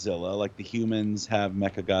Mechagodzilla, like the humans have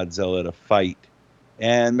Mechagodzilla to fight,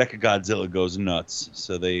 and Mechagodzilla goes nuts,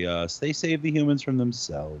 so they save the humans from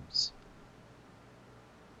themselves?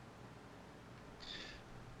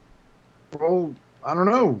 Well, I don't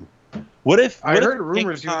know. I heard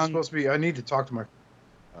rumors he was supposed to be. I need to talk to my.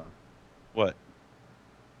 What?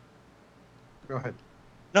 Go ahead.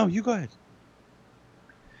 No, you go ahead.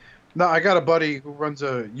 No, I got a buddy who runs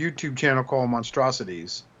a YouTube channel called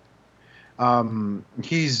Monstrosities.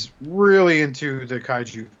 He's really into the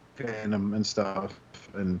kaiju fandom and stuff,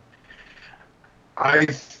 and I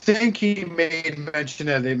think he made mention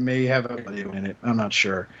that it may have a video in it. I'm not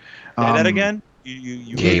sure. Say that again?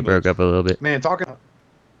 You broke up a little bit. Man, talking.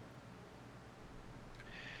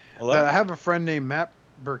 Hello? I have a friend named Matt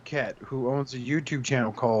Burkett who owns a YouTube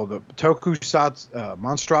channel called Tokusatsu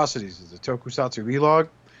Monstrosities. It's a Tokusatsu vlog.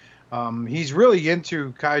 He's really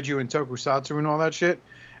into kaiju and tokusatsu and all that shit.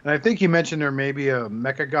 And I think he mentioned there may be a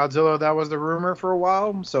Mechagodzilla. That was the rumor for a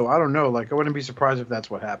while. So I don't know. Like, I wouldn't be surprised if that's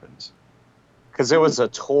what happens. Because there was a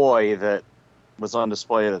toy that was on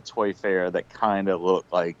display at a toy fair that kind of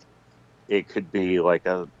looked like it could be like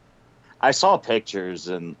a... I saw pictures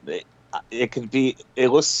and it could be... It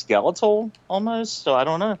looks skeletal almost, so I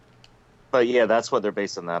don't know. But yeah, that's what they're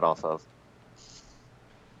basing that off of.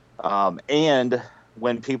 And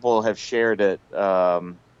when people have shared it,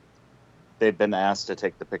 they've been asked to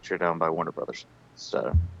take the picture down by Warner Brothers.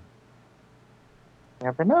 So, you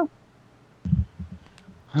never know.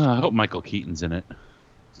 I hope Michael Keaton's in it.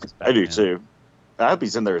 I do too. I hope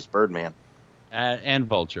he's in there as Birdman. And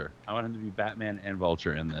Vulture. I want him to be Batman and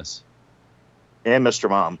Vulture in this. And Mr.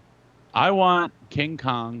 Mom. I want King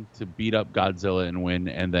Kong to beat up Godzilla and win,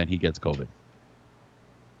 and then he gets COVID.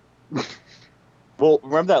 Well,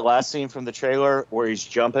 remember that last scene from the trailer where he's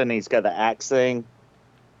jumping, and he's got the axe thing,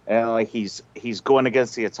 and like he's going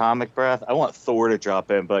against the atomic breath? I want Thor to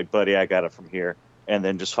drop in, but like, buddy, I got it from here, and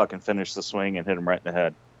then just fucking finish the swing and hit him right in the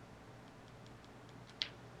head.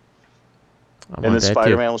 And then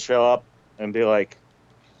Spider-Man will show up and be like,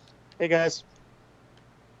 "Hey guys."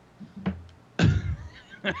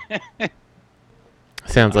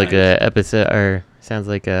 Sounds like a episode, or sounds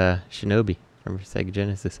like a Shinobi from Sega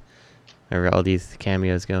Genesis. There were all these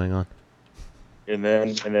cameos going on. And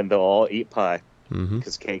then they'll all eat pie. Mm-hmm.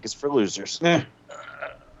 Because cake is for losers. Fuck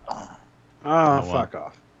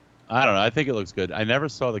off. I don't know. I think it looks good. I never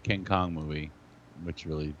saw the King Kong movie, which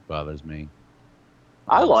really bothers me.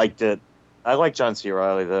 I liked it. I like John C.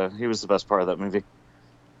 Reilly though. He was the best part of that movie.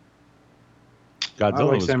 Godzilla I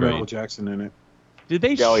like was Samuel great. L. Jackson in it. Did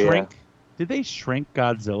they Oh, shrink? yeah. Did they shrink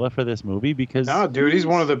Godzilla for this movie? Because No, dude, he's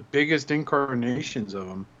one of the biggest incarnations of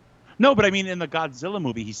him. No, but I mean, in the Godzilla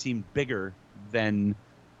movie, he seemed bigger than.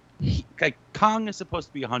 Like Kong is supposed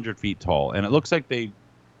to be 100 feet tall, and it looks like they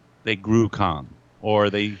grew Kong, or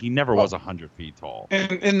he never was 100 feet tall.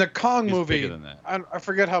 In the Kong He's movie, bigger than that. I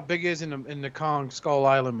forget how big he is in the Kong Skull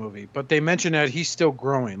Island movie, but they mention that he's still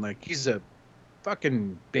growing. Like he's a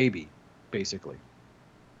fucking baby, basically.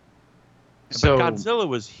 But Godzilla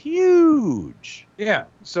was huge. Yeah,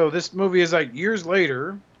 so this movie is like years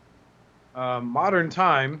later, modern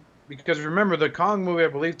time, because remember the Kong movie I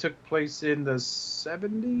believe took place in the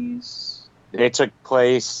 70s. It took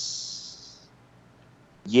place.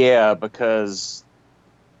 Yeah, because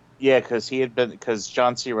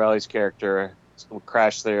John C. Reilly's character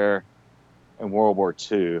crashed there in World War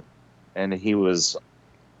II, and he was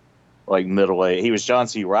like middle age. He was John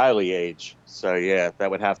C. Reilly age, so yeah,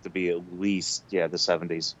 that would have to be at least the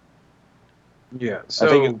 70s. Yeah,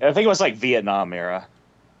 so I think it was like Vietnam era.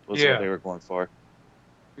 Was Yeah. what they were going for.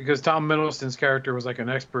 because Tom Middleton's character was like an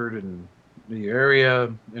expert in the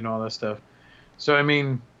area and all that stuff. So I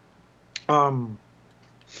mean,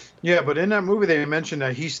 yeah, but in that movie they mentioned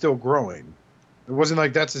that he's still growing. It wasn't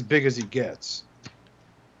like that's as big as he gets.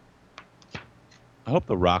 I hope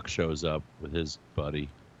The Rock shows up with his buddy.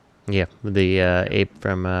 Yeah, the ape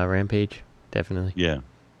from Rampage, definitely. Yeah.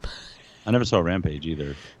 I never saw Rampage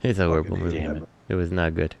either. It's a horrible movie. damn it. It was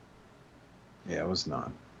not good. Yeah, it was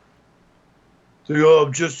not. So, oh,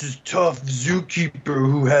 I'm just this tough zookeeper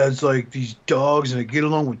who has like these dogs, and I get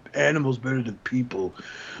along with animals better than people.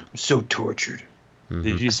 I'm so tortured. Mm-hmm.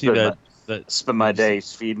 Did you see that Spend my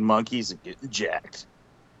days feeding monkeys and getting jacked.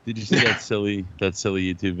 Did you see that silly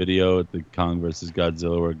YouTube video at the Kong versus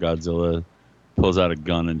Godzilla where Godzilla pulls out a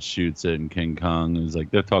gun and shoots it, and King Kong is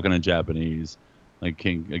like, they're talking in Japanese.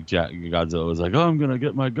 Godzilla was like, oh, I'm gonna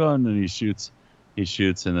get my gun, and he shoots,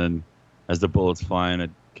 and then as the bullets flying at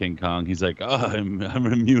King Kong, he's like, oh, I'm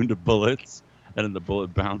immune to bullets, and then the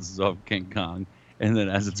bullet bounces off King Kong, and then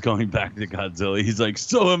as it's going back to Godzilla, he's like,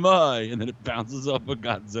 so am I, and then it bounces off of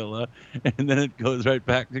Godzilla, and then it goes right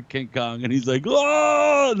back to King Kong, and he's like,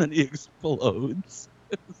 oh, and then he explodes.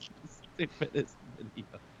 It's the stupidest video.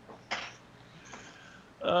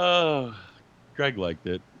 Oh, Greg liked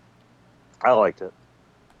it. I liked it.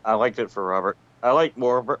 I liked it for Robert. I like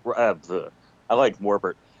Morbert. I like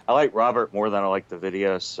Morbert. I like Robert more than I like the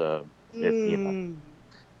video. So, you know.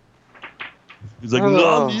 He's like,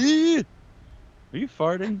 Nani? Are you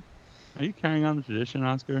farting? Are you carrying on the tradition,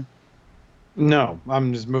 Oscar? No,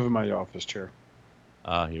 I'm just moving my office chair.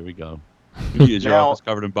 Ah, here we go. Is your office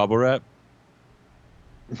covered in bubble wrap?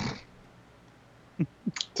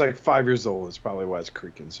 It's like 5 years old. It's probably why it's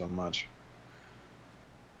creaking so much.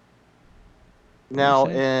 Now,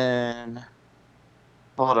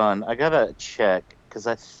 hold on, I gotta check because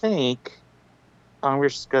I think Kong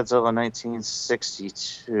vs. Godzilla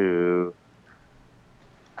 1962.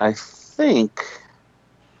 I think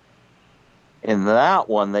in that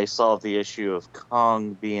one they solved the issue of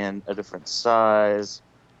Kong being a different size.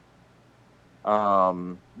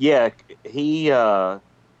 Yeah,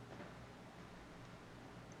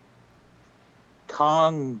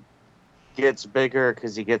 Kong gets bigger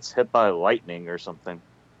because he gets hit by lightning or something.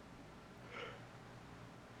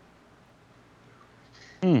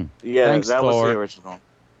 Yeah, Thanks, that was Thor. the original.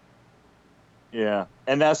 Yeah,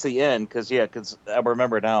 and that's the end because I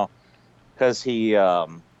remember now because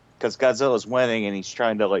Godzilla's winning and he's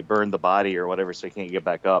trying to like burn the body or whatever so he can't get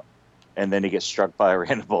back up, and then he gets struck by a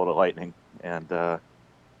random bolt of lightning and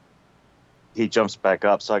he jumps back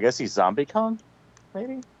up. So I guess he's Zombie Kong,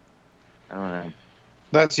 maybe. I don't know.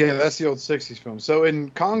 That's the old 60s film. So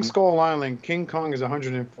in Kong Skull Island, King Kong is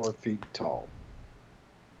 104 feet tall.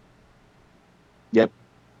 Yep.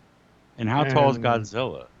 And how tall is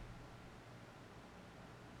Godzilla?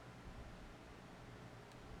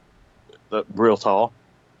 Real tall.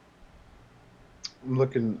 I'm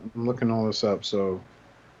looking all this up. So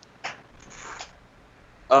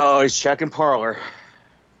oh, he's checking Parlor.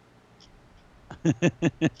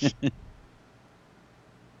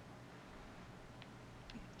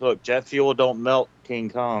 Look, jet fuel don't melt King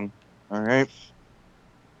Kong. All right.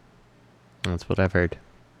 That's what I've heard.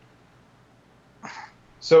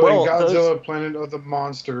 So Well, in Godzilla Planet of the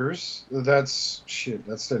Monsters, that's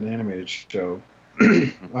an animated show.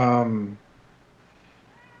 King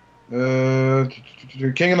of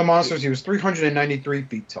the Monsters, he was 393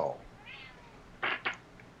 feet tall.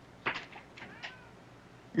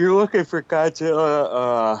 You're looking for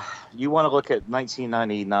Godzilla. You want to look at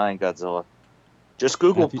 1999 Godzilla. Just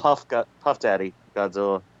Google Puff Daddy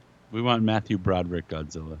Godzilla. We want Matthew Broderick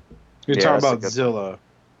Godzilla. You're talking about Zilla.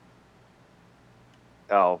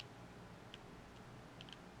 Oh.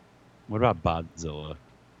 What about Bodzilla?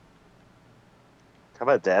 How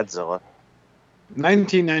about Dadzilla?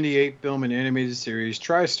 1998 film and animated series.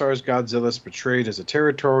 TriStar's Godzilla is portrayed as a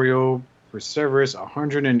territorial, Perseverus,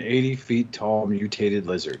 180 feet tall mutated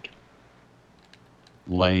lizard.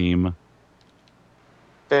 Lame.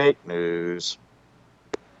 Fake news.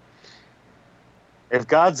 If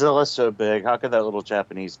Godzilla's so big, how could that little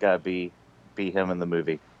Japanese guy be him in the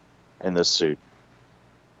movie, in this suit?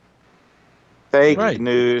 Fake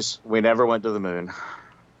news. We never went to the moon.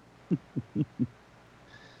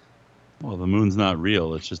 Well, the moon's not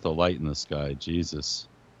real. It's just a light in the sky. Jesus.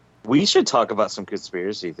 We should talk about some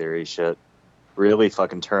conspiracy theory shit. Really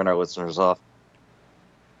fucking turn our listeners off.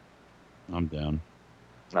 I'm down.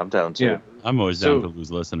 I'm down too. Yeah. I'm always down to lose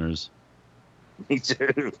listeners. Me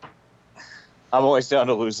too. I'm always down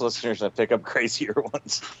to lose listeners. I pick up crazier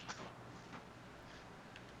ones.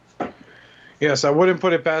 Yes, I wouldn't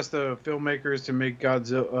put it past the filmmakers to make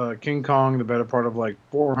King Kong the better part of like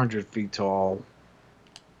 400 feet tall,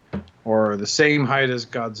 or the same height as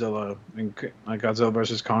Godzilla in Godzilla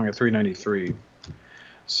vs Kong at 393.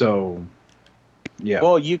 So, yeah.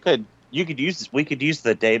 Well, we could use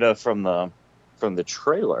the data from the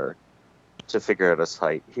trailer to figure out his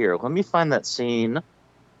height. Here, let me find that scene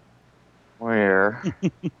where.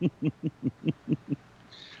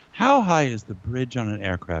 How high is the bridge on an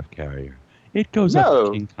aircraft carrier? It goes up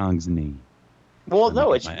to King Kong's knee. Well,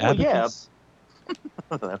 no, it's yeah.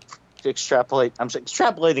 Extrapolate. I'm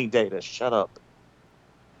extrapolating data. Shut up.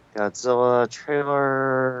 Godzilla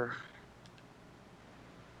trailer.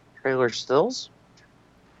 Trailer stills.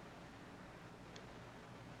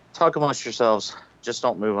 Talk amongst yourselves. Just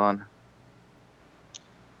don't move on.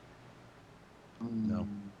 No.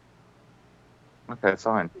 Okay,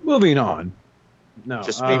 fine. Moving on. No.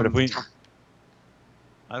 Just I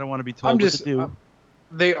don't want to be told what to do.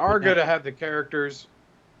 They are going to have the characters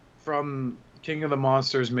from King of the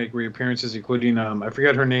Monsters make reappearances, including I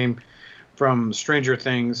forget her name from Stranger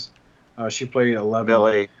Things. She played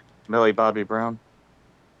 11. Millie Bobby Brown.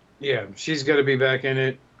 Yeah, she's going to be back in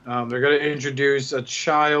it. They're going to introduce a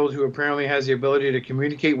child who apparently has the ability to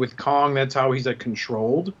communicate with Kong. That's how he's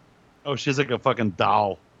controlled. Oh, she's like a fucking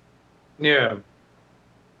doll. Yeah.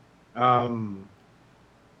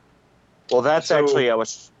 Well, that's actually, I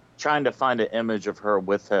was trying to find an image of her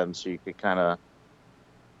with him so you could kind of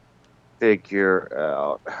figure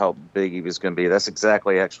out how big he was going to be. That's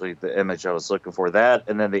exactly actually the image I was looking for. That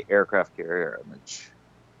and then the aircraft carrier image.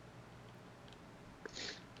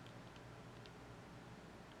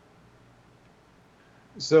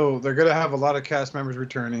 So they're going to have a lot of cast members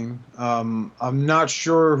returning. I'm not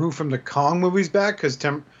sure who from the Kong movie's back because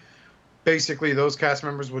basically those cast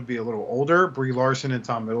members would be a little older. Brie Larson and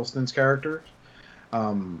Tom Hiddleston's characters.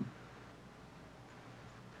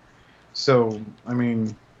 So, I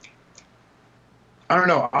mean, I don't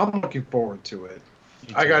know. I'm looking forward to it.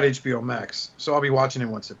 I got HBO Max, so I'll be watching it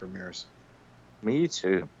once it premieres. Me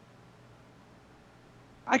too.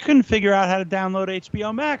 I couldn't figure out how to download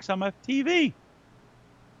HBO Max on my TV.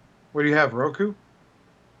 What do you have, Roku?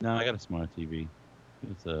 No, I got a smart TV.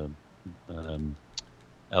 It's a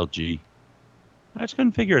LG. I just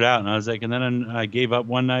couldn't figure it out, and I was like, and then I gave up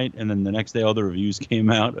one night, and then the next day all the reviews came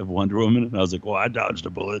out of Wonder Woman, and I was like, well, I dodged a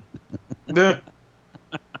bullet. I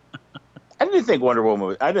didn't think Wonder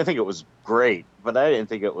Woman. I didn't think it was great, but I didn't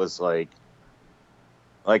think it was like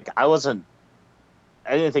I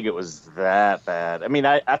didn't think it was that bad. I mean,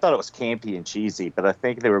 I thought it was campy and cheesy, but I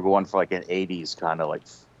think they were going for like an '80s kind of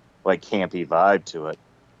like campy vibe to it.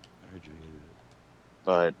 I heard you hated it.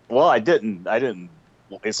 But well, I didn't.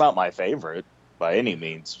 It's not my favorite by any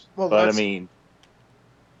means. Well, but I mean,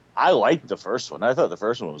 I liked the first one. I thought the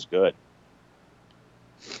first one was good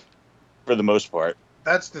for the most part.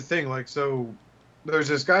 That's the thing. So there's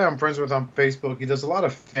this guy I'm friends with on Facebook. He does a lot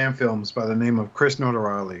of fan films by the name of Chris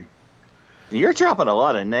Notarali. You're dropping a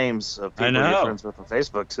lot of names of people I know. you're friends with on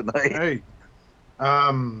Facebook tonight. Hey.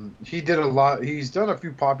 He did a lot. He's done a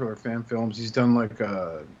few popular fan films. He's done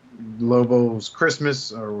Lobo's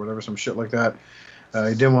Christmas or whatever, some shit like that.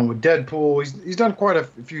 He did one with Deadpool. He's done quite a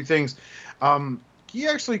few things. He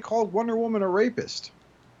actually called Wonder Woman a rapist.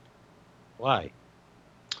 Why?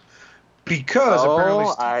 Because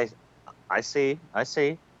apparently I see.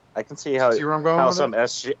 I can see how where I'm going how with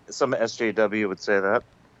some SJW would say that.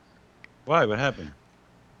 Why? What happened?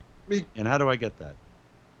 And how do I get that?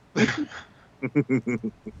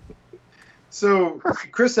 So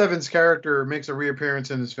Chris Evans' character makes a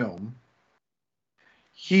reappearance in this film.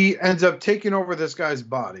 He ends up taking over this guy's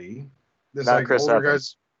body. This Not like Chris older Evans.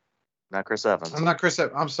 guy's. Not Chris Evans. I'm not Chris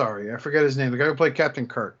Evans. I'm sorry. I forget his name. The guy who played Captain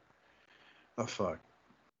Kirk. Oh, fuck.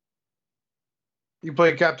 He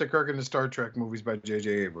played Captain Kirk in the Star Trek movies by J.J.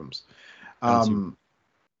 Abrams. Chris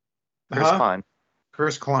Klein.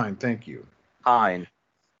 Chris Klein, thank you. Klein.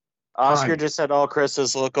 Oscar Klein. just said all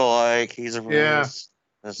Chris's look alike. He's a racist.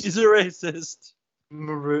 He's a racist.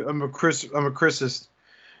 I'm a Chrisist.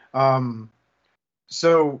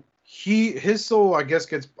 So his soul, I guess,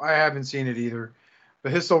 I haven't seen it either,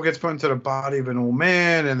 but his soul gets put into the body of an old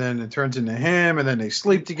man, and then it turns into him, and then they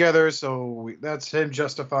sleep together. So that's him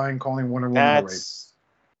justifying calling Wonder Woman a rape.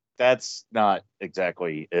 That's not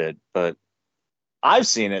exactly it, but I've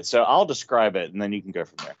seen it, so I'll describe it, and then you can go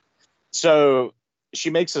from there. So she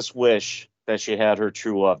makes this wish that she had her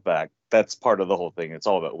true love back. That's part of the whole thing. It's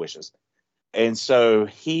all about wishes. And so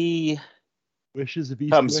he wishes of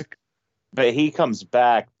Eastwick. But he comes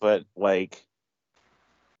back, but like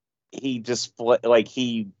he's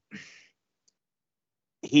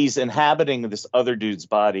inhabiting this other dude's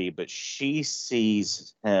body, but she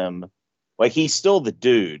sees him like he's still the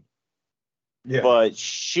dude. Yeah. But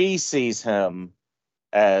she sees him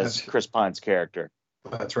as Chris Pine's character.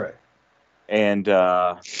 That's right. And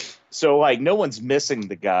so like no one's missing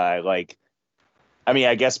the guy. Like, I mean,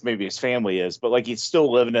 I guess maybe his family is, but like he's still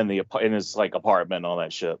living in his like apartment and all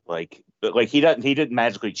that shit. Like, but like he didn't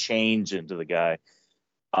magically change into the guy.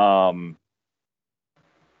 And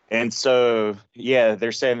so yeah,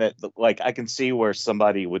 they're saying that like I can see where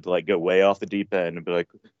somebody would like go way off the deep end and be like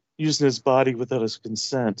using his body without his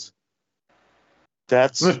consent.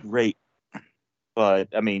 That's rape. But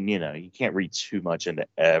I mean, you know, you can't read too much into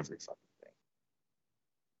every fucking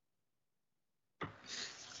thing.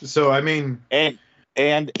 So I mean, and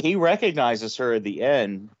he recognizes her at the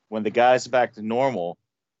end when the guy's back to normal.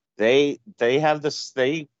 They have this.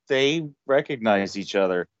 They recognize each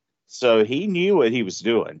other, so he knew what he was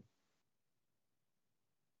doing.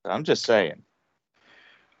 I'm just saying.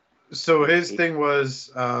 So his thing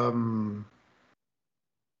was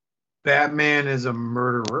Batman is a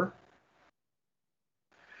murderer.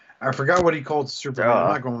 I forgot what he called Superman. I'm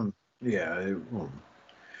not going. Yeah.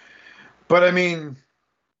 But I mean,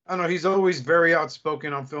 I don't know. He's always very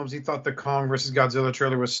outspoken on films. He thought the Kong versus Godzilla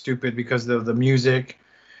trailer was stupid because of the music,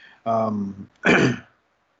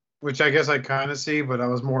 which I guess I kind of see. But I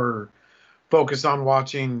was more focused on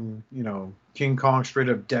watching, you know, King Kong straight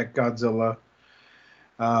up deck Godzilla.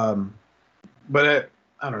 But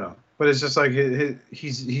I don't know. But it's just like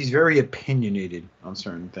he's very opinionated on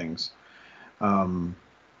certain things,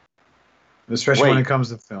 especially when it comes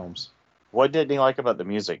to films. What didn't he like about the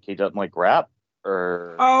music? He doesn't like rap,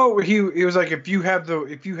 or he was like, if you have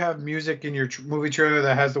music in your movie trailer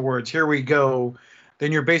that has the words "Here we go,"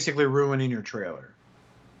 then you're basically ruining your trailer.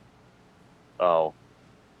 Oh.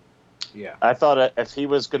 Yeah. I thought if he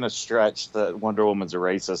was going to stretch that Wonder Woman's a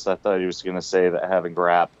racist, I thought he was going to say that having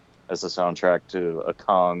rap as a soundtrack to a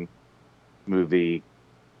Kong movie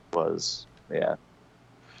was, yeah.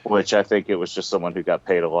 Which I think it was just someone who got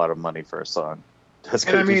paid a lot of money for a song. That's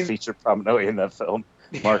going to be featured prominently in that film,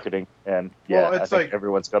 marketing. And yeah, well, I think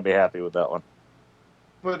everyone's going to be happy with that one.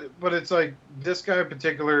 But it's like, this guy in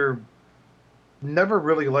particular never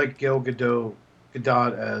really liked Gal Gadot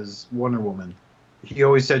as Wonder Woman. He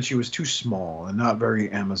always said she was too small and not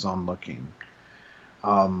very Amazon looking.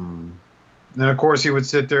 And of course he would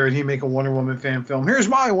sit there and he'd make a Wonder Woman fan film. Here's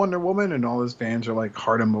my Wonder Woman, and all his fans are like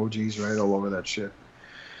heart emojis right all over that shit.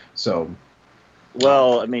 So,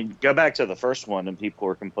 well, I mean, go back to the first one, and people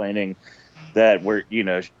were complaining that we're, you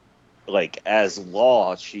know, like as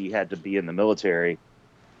law she had to be in the military,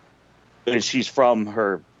 and she's from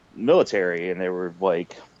her military, and they were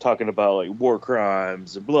like talking about like war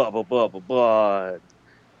crimes and blah blah blah blah blah,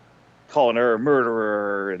 calling her a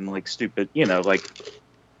murderer and like stupid, you know, like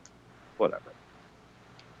whatever.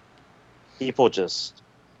 People just,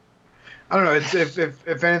 I don't know. It's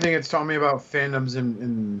if anything, it's taught me about fandoms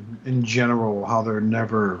in general, how they're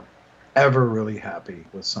never ever really happy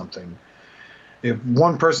with something. If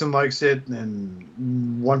one person likes it, then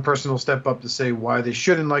one person will step up to say why they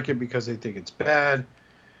shouldn't like it because they think it's bad.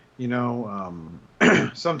 You know,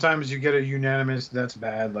 sometimes you get a unanimous that's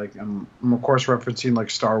bad. Like I'm of course referencing like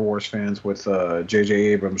Star Wars fans with J.J.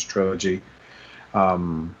 Abrams trilogy,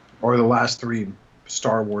 or the last 3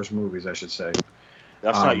 Star Wars movies, I should say.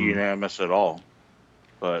 That's not unanimous at all.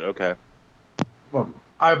 But okay. Well,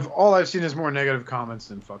 all I've seen is more negative comments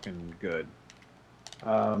than fucking good.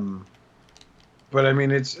 But I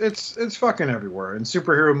mean, it's fucking everywhere. And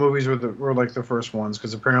superhero movies were like the first ones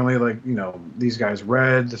because apparently, like, you know, these guys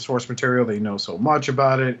read the source material, they know so much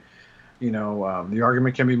about it. You know, the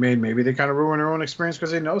argument can be made maybe they kind of ruin their own experience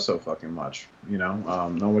because they know so fucking much. You know,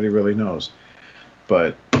 nobody really knows.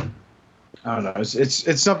 But I don't know.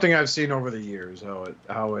 It's something I've seen over the years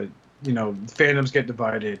how it you know, fandoms get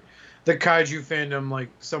divided. The kaiju fandom, like,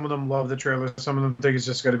 some of them love the trailer, some of them think it's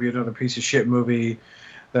just going to be another piece of shit movie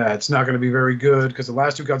that's not going to be very good because the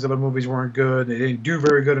last two Godzilla movies weren't good. They didn't do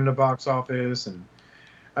very good in the box office, and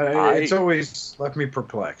it's always left me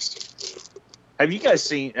perplexed. Have you guys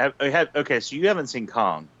seen? Okay, so you haven't seen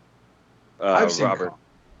Kong. I've seen Robert. Kong.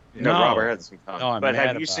 No, Robert hasn't seen Kong. No, I'm but mad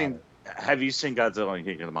have you about seen? it. Have you seen Godzilla and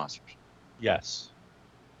King of the Monsters? Yes.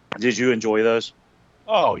 Did you enjoy those?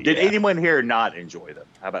 Oh, yeah. Did anyone here not enjoy them?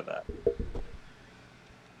 How about that?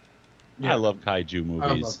 I love kaiju movies.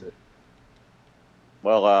 I loved it.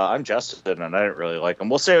 Well, I'm Justin, and I didn't really like them.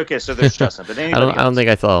 We'll say okay. So there's Justin, but anybody I don't think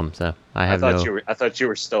I saw them, so I have no. I thought you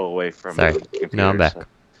were still away from. Sorry. The computer, No, I'm back. So.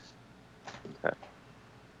 Okay.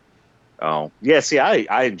 Oh yeah, see,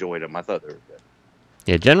 I enjoyed them. I thought they were good.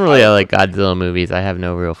 Yeah, generally I like Godzilla movies. I have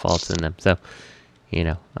no real faults in them, so you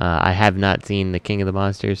know, I have not seen the King of the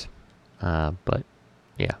Monsters, but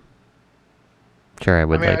yeah, sure I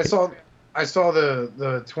would like it. I saw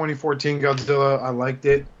the 2014 Godzilla. I liked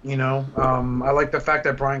it. You know, I like the fact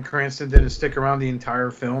that Bryan Cranston didn't stick around the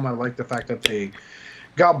entire film. I like the fact that they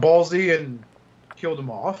got ballsy and killed him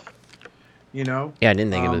off. You know. Yeah, I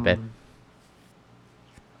didn't think it was bad.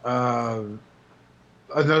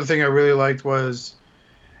 Another thing I really liked was,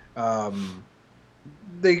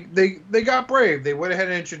 they got brave. They went ahead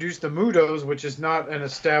and introduced the Mutos, which is not an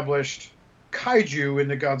established kaiju in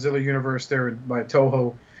the Godzilla universe there by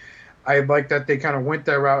Toho. I like that they kind of went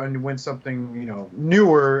that route and went something, you know,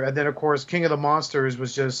 newer. And then, of course, King of the Monsters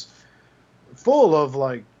was just full of,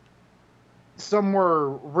 like, some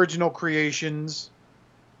were original creations.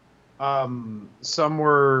 Some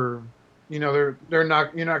were, you know, they're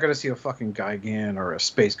not, you're not going to see a fucking Gigan or a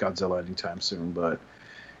Space Godzilla anytime soon. But,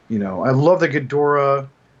 you know, I love the Ghidorah.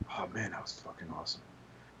 Oh, man, that was fucking awesome.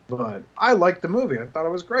 But I liked the movie. I thought it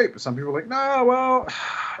was great. But some people were like, no, well,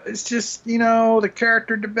 it's just, you know, the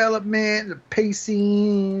character development, the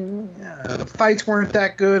pacing, the fights weren't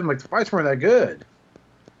that good. I'm like, the fights weren't that good.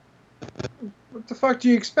 What the fuck do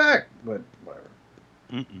you expect? But whatever.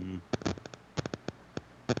 Mm-mm.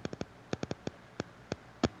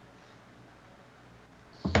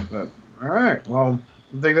 But, all right. Well,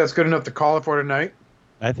 I think that's good enough to call it for tonight.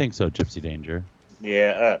 I think so, Gypsy Danger.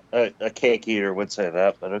 Yeah, a cake eater would say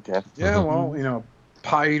that, but okay. Yeah, well, you know,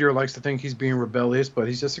 Pie Eater likes to think he's being rebellious, but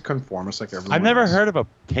he's just a conformist like everyone I've never else. heard of a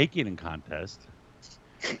cake eating contest.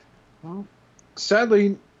 Well,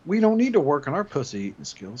 sadly, we don't need to work on our pussy eating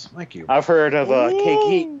skills. Thank you. I've heard of a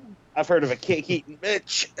cake eat. I've heard of a cake eating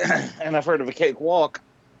bitch, and I've heard of a cake walk.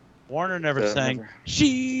 Warner never sang,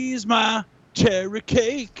 "She's my cherry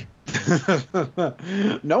cake."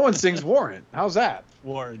 No one sings Warren. How's that?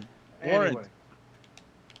 Warren. Anyway.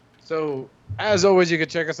 So, as always, you can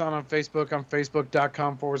check us out on Facebook on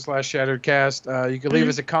facebook.com/ShatteredCast. You can leave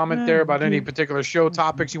us a comment there about any particular show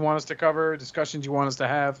topics you want us to cover, discussions you want us to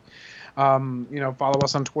have. You know, follow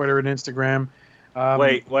us on Twitter and Instagram.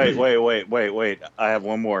 Wait. I have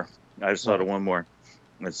one more. I just thought of one more.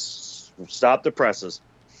 Let's stop the presses.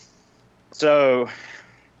 So,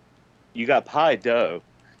 you got pie dough,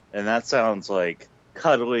 and that sounds like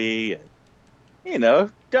cuddly, and, you know,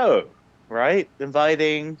 dough, right?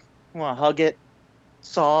 Inviting. Want to hug it,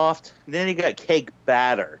 soft. And then you got cake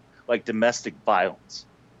batter, like domestic violence,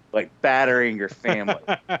 like battering your family.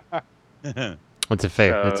 That's fair.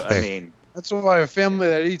 That's fair. I mean, that's why a family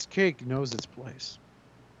that eats cake knows its place.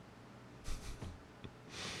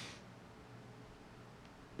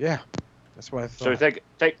 Yeah, that's what I thought. So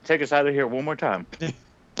take us out of here one more time.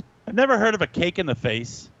 I've never heard of a cake in the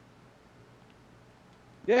face.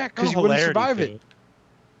 Yeah, because you wouldn't survive it.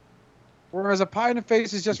 Whereas a pie in the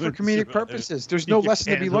face is just for comedic purposes. There's no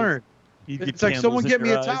lesson to be learned. It's like, someone get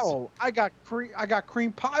me a towel. I got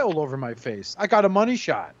cream pie all over my face. I got a money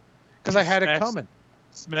shot because I had it coming.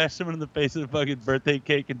 Smash someone in the face with a fucking birthday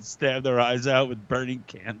cake and stab their eyes out with burning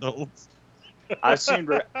candles. I've seen.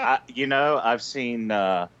 There's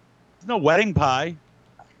no wedding pie.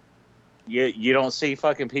 You don't see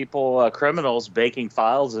fucking people, criminals baking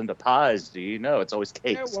files into pies, do you? No, it's always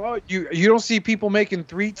cakes. Yeah, well, you don't see people making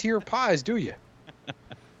 3-tier pies, do you? Yeah,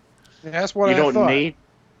 that's what I thought.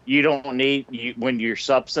 You don't need when your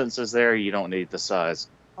substance is there. You don't need the size.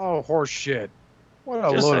 Oh, horse shit! What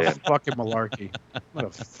a Just load saying. of fucking malarkey. What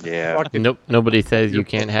a Yeah. fucking. Nope. Nobody says you You're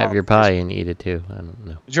can't have your pie and eat it too. I don't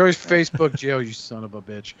know. Joey's Facebook jail, you son of a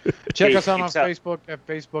bitch. Check Hey, us out on keeps out- Facebook at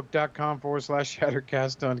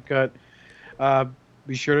facebook.com/Shattercast Uncut.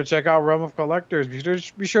 Be sure to check out Realm of Collectors.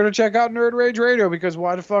 Be sure to check out Nerd Rage Radio, because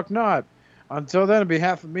why the fuck not? Until then, on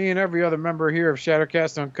behalf of me and every other member here of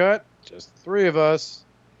Shattercast Uncut, just the three of us,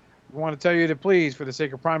 we want to tell you to please, for the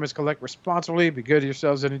sake of Primus, collect responsibly, be good to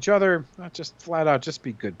yourselves and each other. Not just flat out, just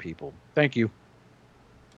be good people. Thank you.